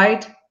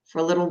aside for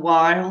a little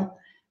while.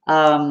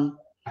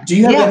 Do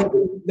you have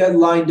anything that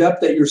lined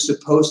up that you're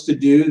supposed to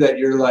do that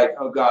you're like,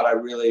 oh God, I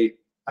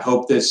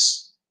hope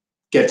this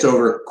gets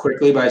over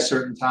quickly by a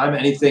certain time?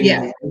 Anything?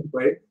 Yeah.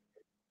 Wait,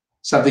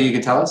 something you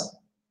can tell us?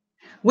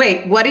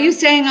 Wait, what are you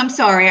saying? I'm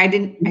sorry, I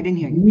didn't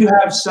hear you. Do you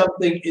have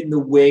something in the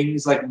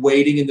wings, like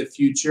waiting in the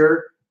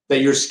future, that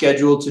you're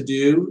scheduled to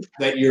do,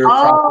 that you're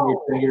crossing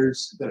your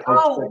fingers?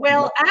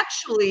 Well,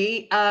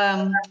 actually,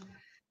 one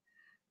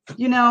of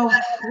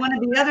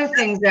the other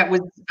things that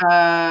was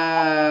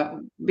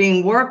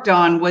being worked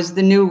on was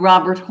the new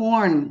Robert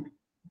Horn.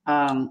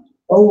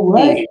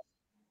 Right.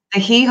 The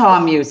Hee Haw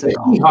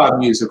musical. The Hee Haw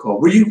musical.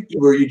 Were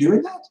you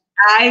doing that?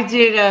 I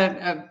did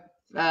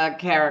a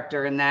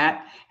character in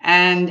that,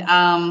 and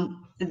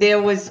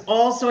there was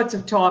all sorts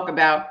of talk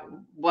about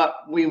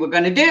what we were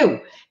going to do.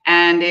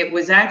 And it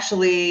was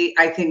actually,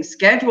 I think,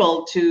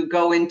 scheduled to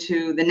go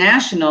into the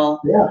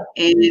National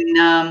in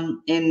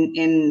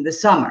the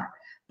summer,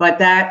 but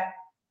that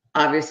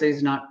obviously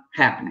is not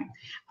happening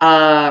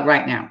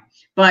right now.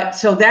 But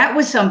so that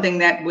was something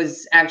that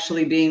was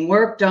actually being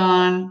worked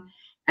on,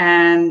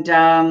 and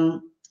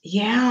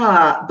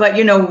but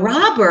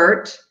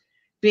Robert,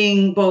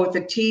 being both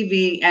a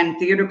TV and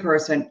theater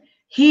person,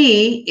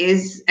 he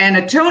is, and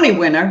a Tony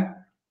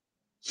winner.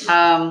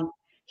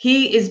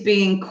 He is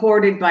being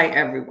courted by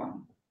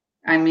everyone.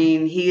 I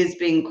mean, he is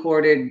being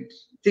courted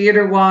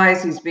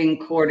theater-wise. He's being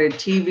courted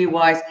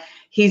TV-wise.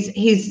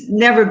 He's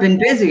never been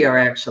busier,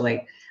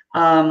 actually.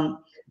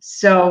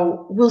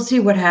 So we'll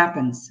see what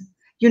happens.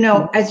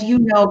 As you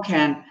know,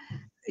 Ken,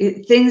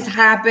 things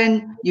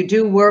happen. You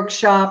do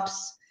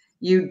workshops.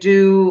 You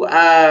do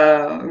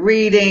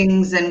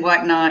readings and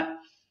whatnot.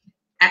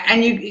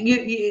 And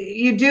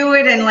you do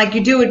it, and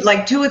you do it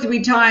like 2 or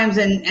 3 times,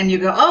 and you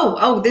go,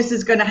 oh, this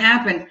is going to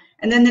happen.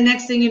 And then the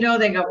next thing you know,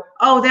 they go,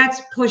 oh,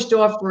 that's pushed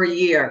off for a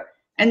year.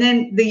 And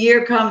then the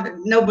year comes,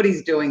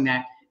 nobody's doing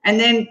that. And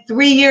then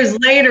 3 years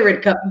later,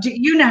 it comes.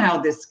 You know how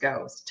this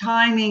goes.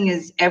 Timing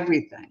is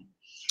everything.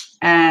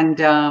 And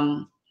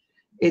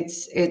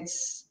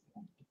it's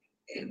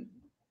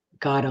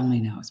God only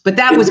knows. But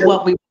that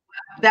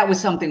was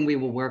something we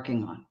were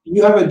working on.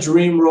 You have a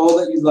dream role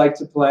that you'd like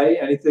to play?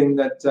 Anything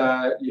that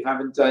you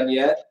haven't done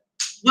yet?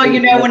 Well,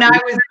 when I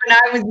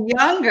was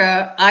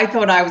younger, I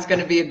thought I was going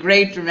to be a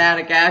great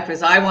dramatic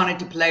actress. I wanted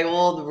to play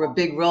all the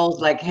big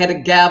roles, like Hedda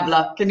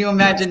Gabler. Can you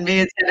imagine me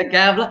as Hedda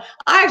Gabler?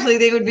 I actually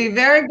think it would be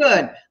very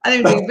good. I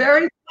think it would be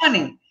very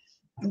funny.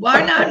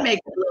 Why not make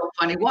it a little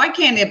funny? Why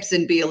can't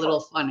Ibsen be a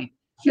little funny?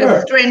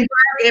 Sure. Strindberg,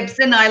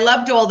 Ibsen. I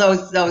loved all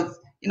those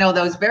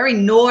very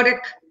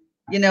Nordic,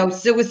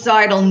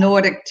 suicidal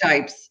Nordic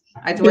types.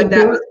 I thought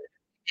that was.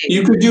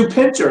 You could do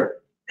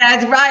Pinter.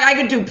 That's right. I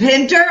could do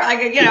Pinter. I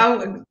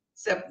could,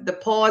 Except the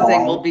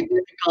pausing will be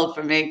difficult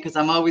for me because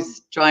I'm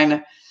always trying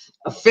to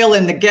fill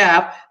in the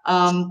gap.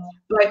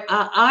 But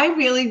I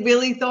really,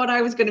 really thought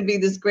I was going to be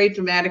this great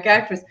dramatic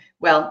actress.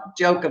 Well,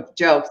 joke of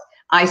jokes.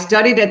 I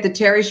studied at the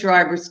Terry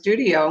Schreiber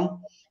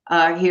studio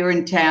here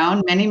in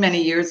town many,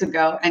 many years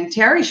ago. And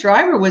Terry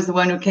Shriver was the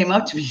one who came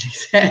up to me and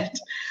said,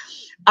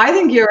 I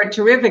think you're a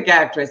terrific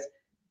actress.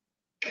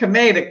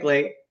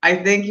 Comedically, I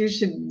think you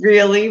should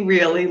really,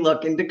 really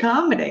look into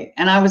comedy.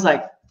 And I was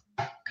like,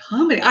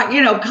 comedy?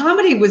 You know,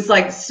 comedy was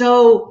like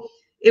so,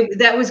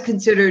 that was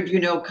considered, you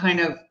know, kind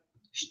of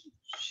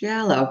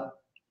shallow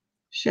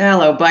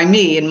by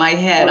me in my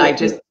head. I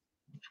just,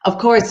 of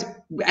course,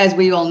 as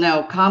we all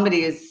know,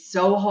 comedy is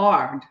so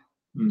hard.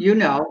 You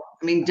know,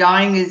 I mean,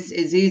 dying is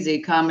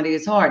easy. Comedy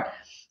is hard.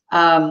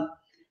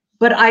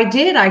 But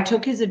I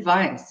took his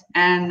advice,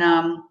 and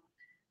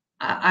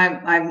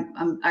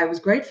I was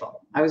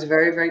grateful. I was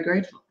very, very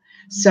grateful.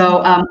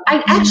 So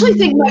I actually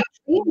think my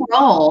dream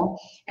role,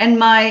 and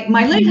my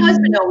late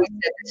husband always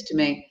said this to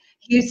me.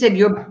 He said,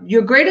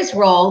 your greatest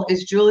role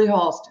is Julie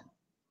Halston.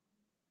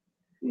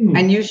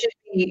 And you should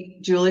be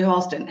Julie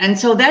Halston. And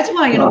so that's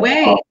why, in a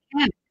way,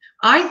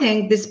 I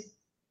think this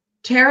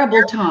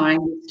terrible time,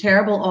 this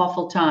terrible,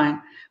 awful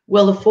time,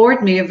 will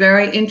afford me a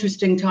very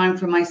interesting time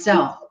for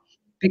myself,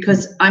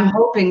 because I'm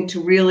hoping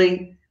to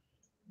really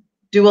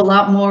do a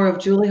lot more of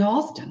Julie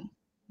Halston.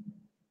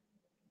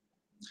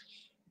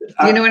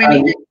 You know what I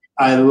mean?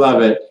 I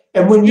love it.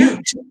 And when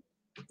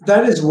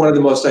that is one of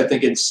the most, I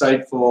think,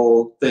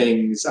 insightful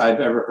things I've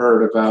ever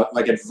heard about,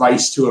 like,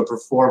 advice to a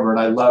performer. And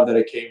I love that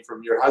it came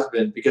from your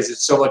husband, because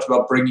it's so much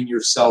about bringing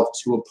yourself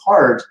to a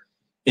part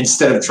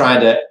instead of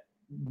trying to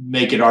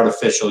make it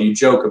artificial. You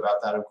joke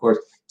about that, of course.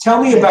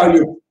 Tell me about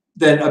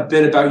a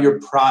bit about your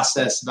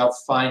process about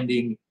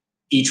finding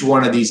each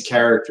one of these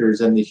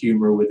characters and the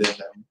humor within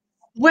them.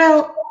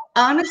 Well,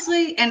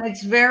 honestly, and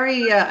it's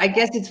very, I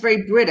guess it's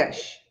very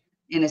British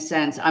in a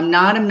sense. I'm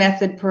not a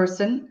method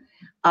person.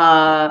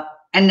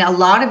 And a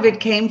lot of it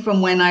came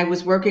from when I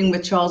was working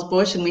with Charles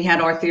Bush, and we had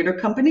our theater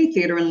company,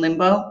 Theater in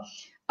Limbo.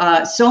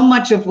 So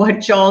much of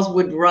what Charles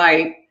would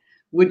write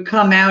would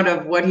come out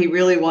of what he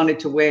really wanted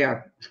to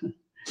wear.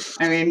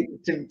 I mean,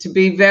 to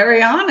be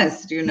very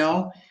honest, you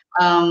know,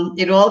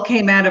 it all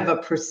came out of a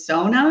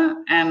persona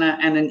and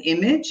an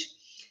image.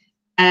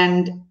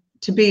 And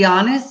to be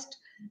honest,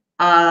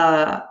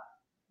 I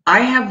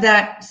have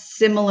that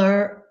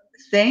similar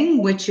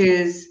thing, which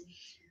is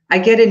I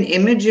get an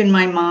image in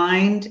my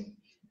mind,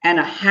 and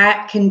a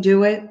hat can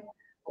do it,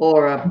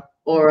 or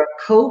a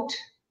coat.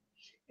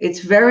 It's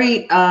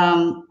very,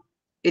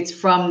 it's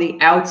from the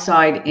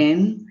outside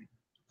in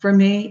for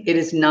me. It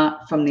is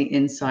not from the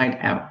inside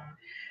out.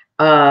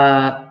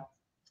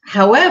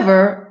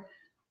 However,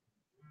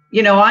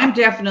 you know, I'm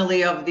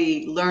definitely of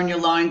the learn your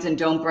lines and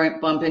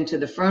don't bump into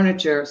the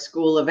furniture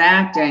school of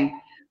acting.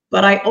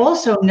 But I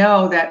also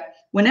know that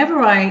whenever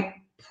I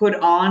put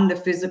on the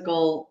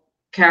physical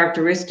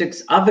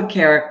characteristics of a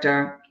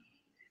character,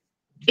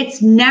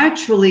 it's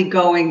naturally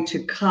going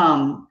to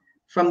come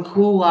from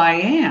who I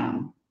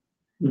am.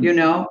 You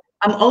know,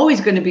 I'm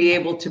always going to be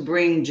able to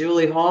bring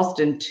Julie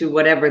Halston to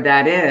whatever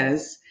that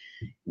is,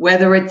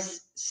 whether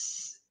it's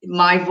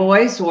my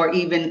voice or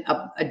even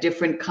a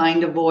different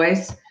kind of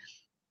voice.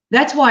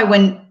 That's why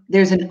when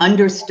there's an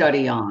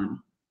understudy on,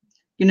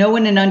 you know,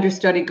 when an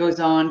understudy goes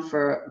on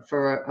for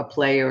a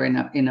play or in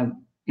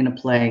a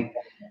play,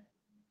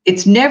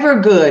 it's never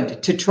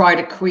good to try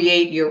to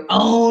create your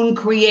own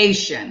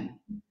creation.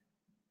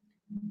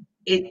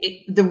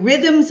 The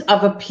rhythms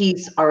of a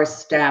piece are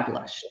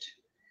established.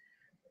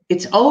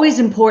 It's always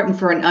important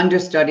for an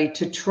understudy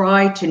to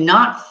try to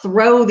not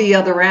throw the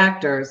other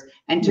actors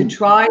and to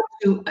try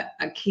to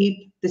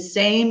keep the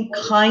same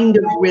kind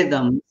of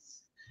rhythms,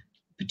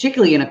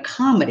 particularly in a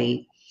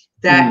comedy,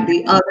 that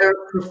the other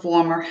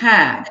performer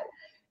had.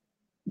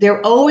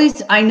 They're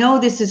always, I know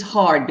this is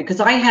hard because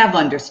I have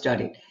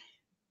understudied.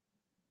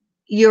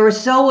 You're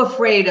so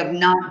afraid of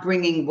not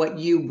bringing what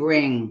you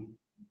bring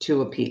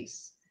to a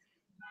piece.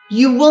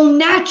 You will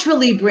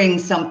naturally bring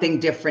something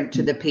different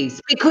to the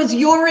piece because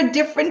you're a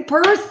different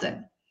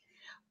person.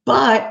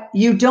 But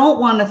you don't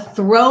want to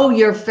throw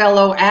your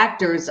fellow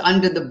actors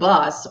under the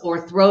bus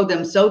or throw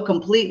them so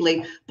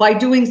completely by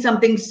doing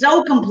something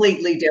so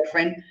completely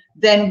different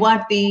than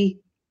what the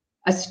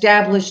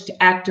established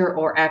actor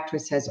or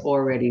actress has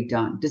already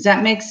done. Does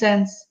that make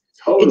sense?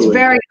 Totally. It's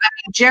very, I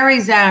mean, Jerry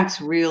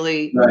Zaks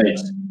really, right.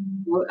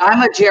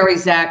 I'm a Jerry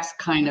Zaks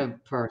kind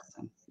of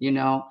person, you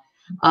know,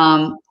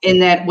 in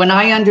that when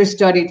I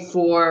understudied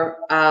for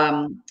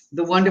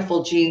the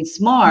wonderful Jean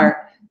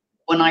Smart,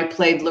 when I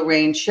played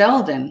Lorraine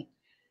Sheldon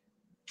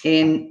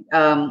in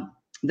The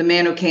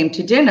Man Who Came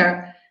to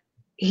Dinner,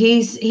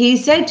 he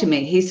said to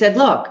me, he said,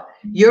 look,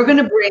 you're going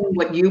to bring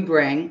what you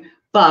bring,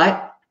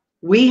 but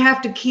we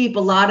have to keep a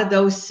lot of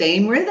those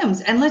same rhythms.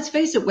 And let's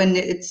face it, when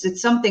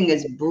it's something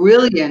as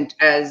brilliant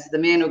as The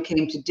Man Who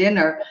Came to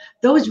Dinner,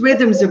 those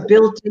rhythms are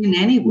built in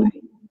anyway.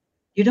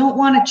 You don't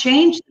want to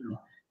change them.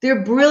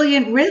 They're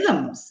brilliant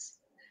rhythms.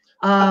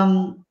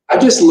 I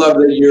just love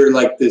that you're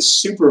like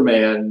this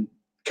Superman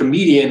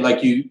comedian,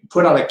 like you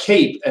put on a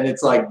cape and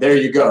it's like, there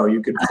you go,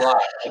 you can fly.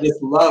 I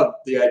just love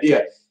the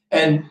idea.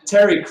 And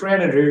Terry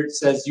Cranader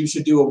says you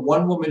should do a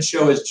one-woman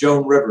show as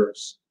Joan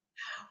Rivers.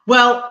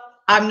 Well,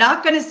 I'm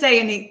not going to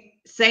say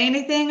say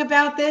anything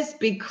about this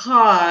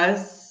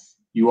because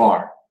you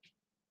are.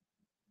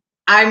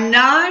 I'm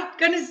not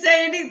going to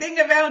say anything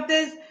about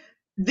this.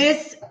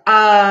 This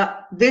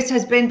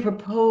has been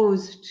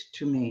proposed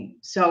to me.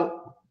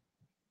 So,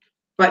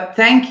 but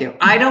thank you.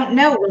 I don't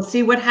know. We'll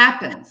see what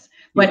happens.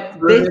 But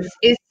this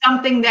is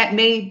something that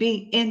may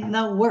be in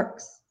the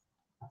works.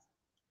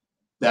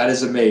 That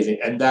is amazing.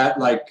 And that,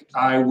 like,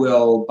 I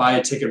will buy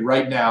a ticket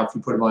right now if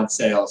you put them on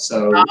sale.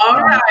 So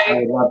all right. I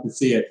would love to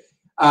see it.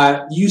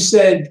 You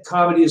said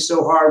comedy is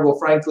so hard. Well,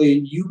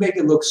 frankly, you make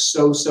it look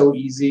so, so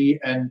easy.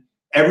 And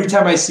every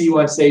time I see you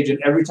on stage and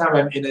every time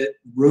I'm in a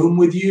room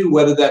with you,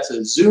 whether that's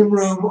a Zoom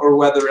room or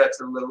whether that's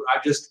a little,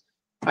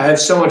 I have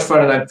so much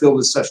fun and I'm filled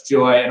with such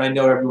joy. And I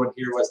know everyone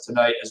here was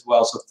tonight as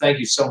well. So thank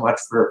you so much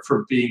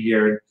for being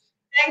here.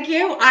 Thank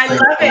you. I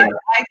love it.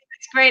 I think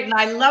it's great. And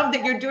I love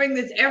that you're doing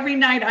this every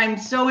night. I'm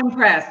so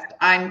impressed.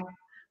 I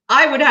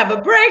would have a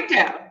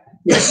breakdown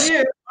if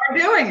you are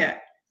doing it.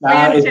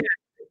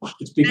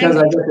 It's because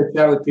I get to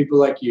chat with people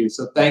like you.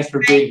 So thanks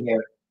for being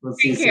here. We'll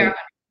see you soon.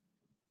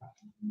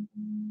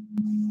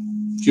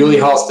 Julie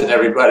Halston,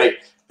 everybody.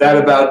 That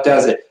about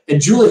does it.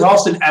 And Julie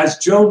Halston as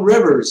Joan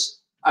Rivers.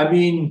 I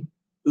mean,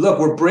 look,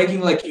 we're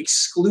breaking like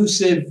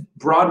exclusive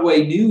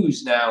Broadway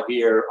news now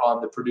here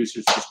on the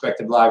Producer's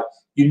Perspective Live.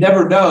 You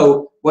never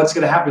know what's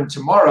going to happen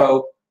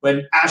tomorrow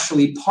when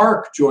Ashley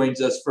Park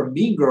joins us from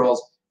Mean Girls.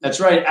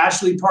 That's right,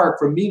 Ashley Park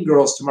from Mean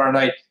Girls tomorrow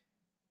night.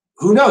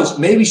 Who knows?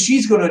 Maybe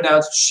she's going to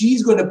announce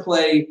she's going to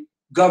play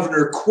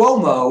Governor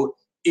Cuomo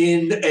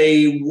in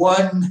a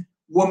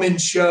one-woman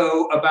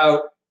show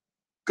about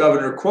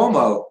Governor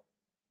Cuomo.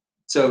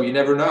 So you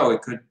never know.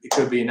 It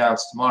could be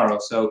announced tomorrow.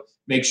 So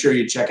make sure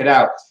you check it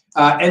out.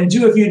 And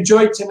if you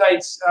enjoyed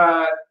tonight's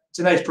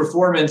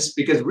performance,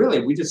 because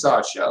really we just saw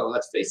a show.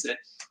 Let's face it.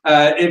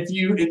 If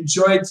you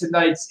enjoyed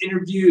tonight's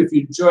interview, if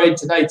you enjoyed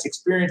tonight's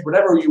experience,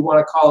 whatever you want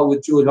to call it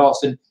with Julie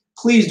Halston,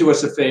 please do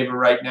us a favor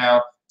right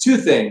now. 2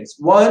 things.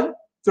 1,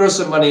 throw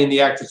some money in the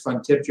Actors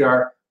Fund tip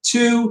jar.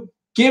 2,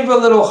 give a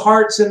little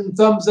hearts and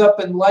thumbs up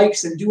and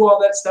likes and do all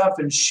that stuff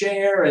and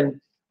share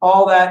and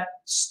all that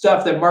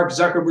stuff that Mark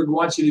Zuckerberg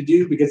wants you to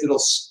do because it'll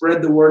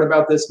spread the word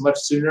about this much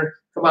sooner.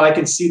 Come on, I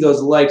can see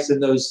those likes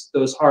and those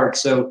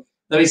hearts. So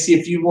let me see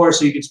a few more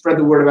so you can spread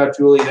the word about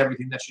Julie and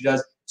everything that she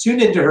does.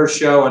 Tune into her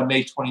show on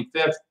May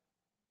 25th.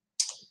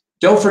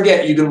 Don't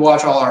forget, you can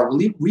watch all our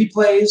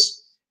replays.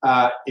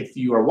 If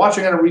you are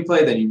watching on a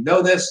replay, then you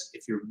know this.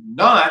 If you're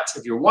not,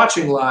 if you're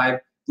watching live,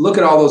 look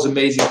at all those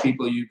amazing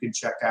people you can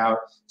check out.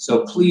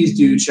 So please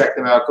do check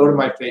them out. Go to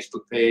my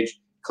Facebook page,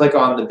 click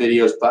on the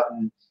videos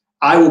button.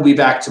 I will be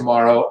back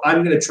tomorrow.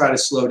 I'm going to try to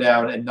slow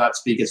down and not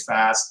speak as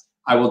fast.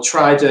 I will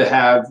try to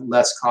have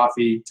less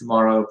coffee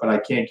tomorrow, but I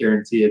can't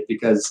guarantee it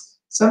because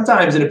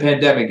sometimes in a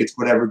pandemic, it's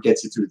whatever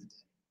gets you through the day.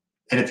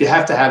 And if you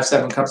have to have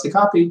 7 cups of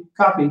coffee,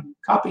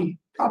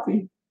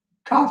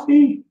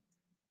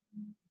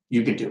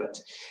 you can do it.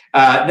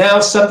 Now,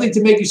 something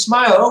to make you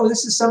smile. Oh,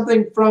 this is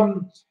something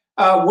from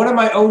one of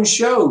my own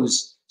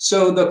shows.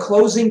 So the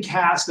closing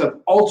cast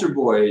of Altar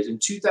Boys in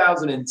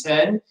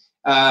 2010,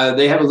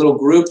 they have a little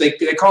group. They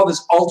call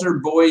this Altar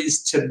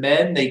Boys to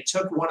Men. They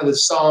took one of the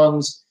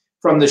songs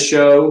from the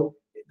show.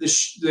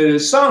 The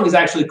song is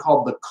actually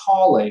called The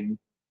Calling,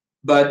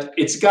 but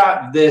it's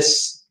got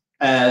this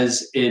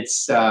as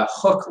its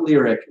hook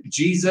lyric.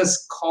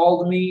 Jesus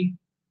called me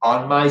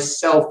on my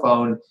cell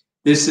phone.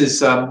 This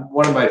is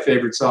one of my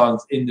favorite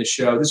songs in the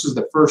show. This was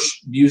the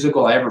first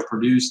musical I ever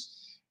produced.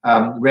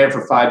 Ran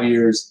for 5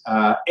 years.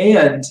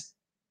 And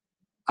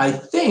I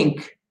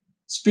think,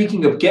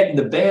 speaking of getting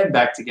the band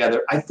back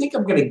together, I think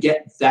I'm going to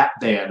get that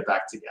band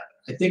back together.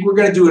 I think we're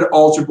going to do an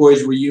Altar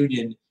Boys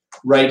reunion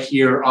right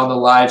here on the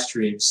live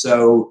stream.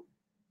 So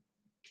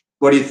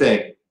what do you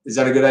think? Is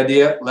that a good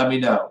idea? Let me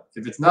know.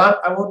 If it's not,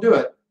 I won't do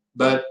it.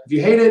 But if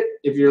you hate it,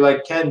 if you're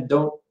like, Ken,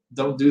 don't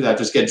do that.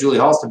 Just get Julie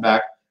Halston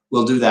back.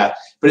 We'll do that.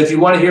 But if you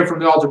want to hear from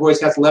the Altar Boys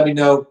cast, let me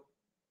know.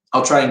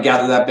 I'll try and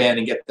gather that band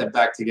and get them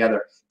back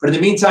together. But in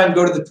the meantime,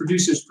 go to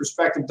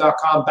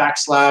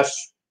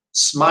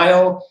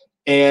theproducersperspective.com/smile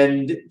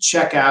and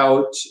check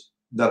out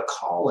The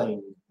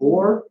Calling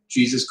or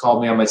Jesus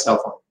Called Me on My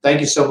Cell Phone. Thank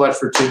you so much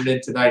for tuning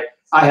in tonight.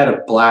 I had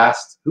a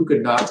blast. Who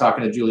could not,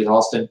 talking to Julie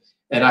Halston?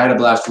 And I had a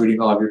blast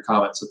reading all of your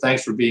comments. So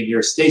thanks for being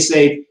here. Stay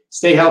safe,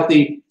 stay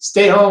healthy,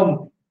 stay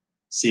home.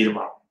 See you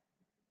tomorrow.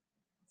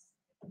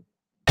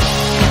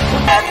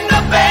 Getting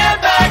the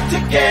band back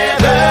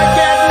together.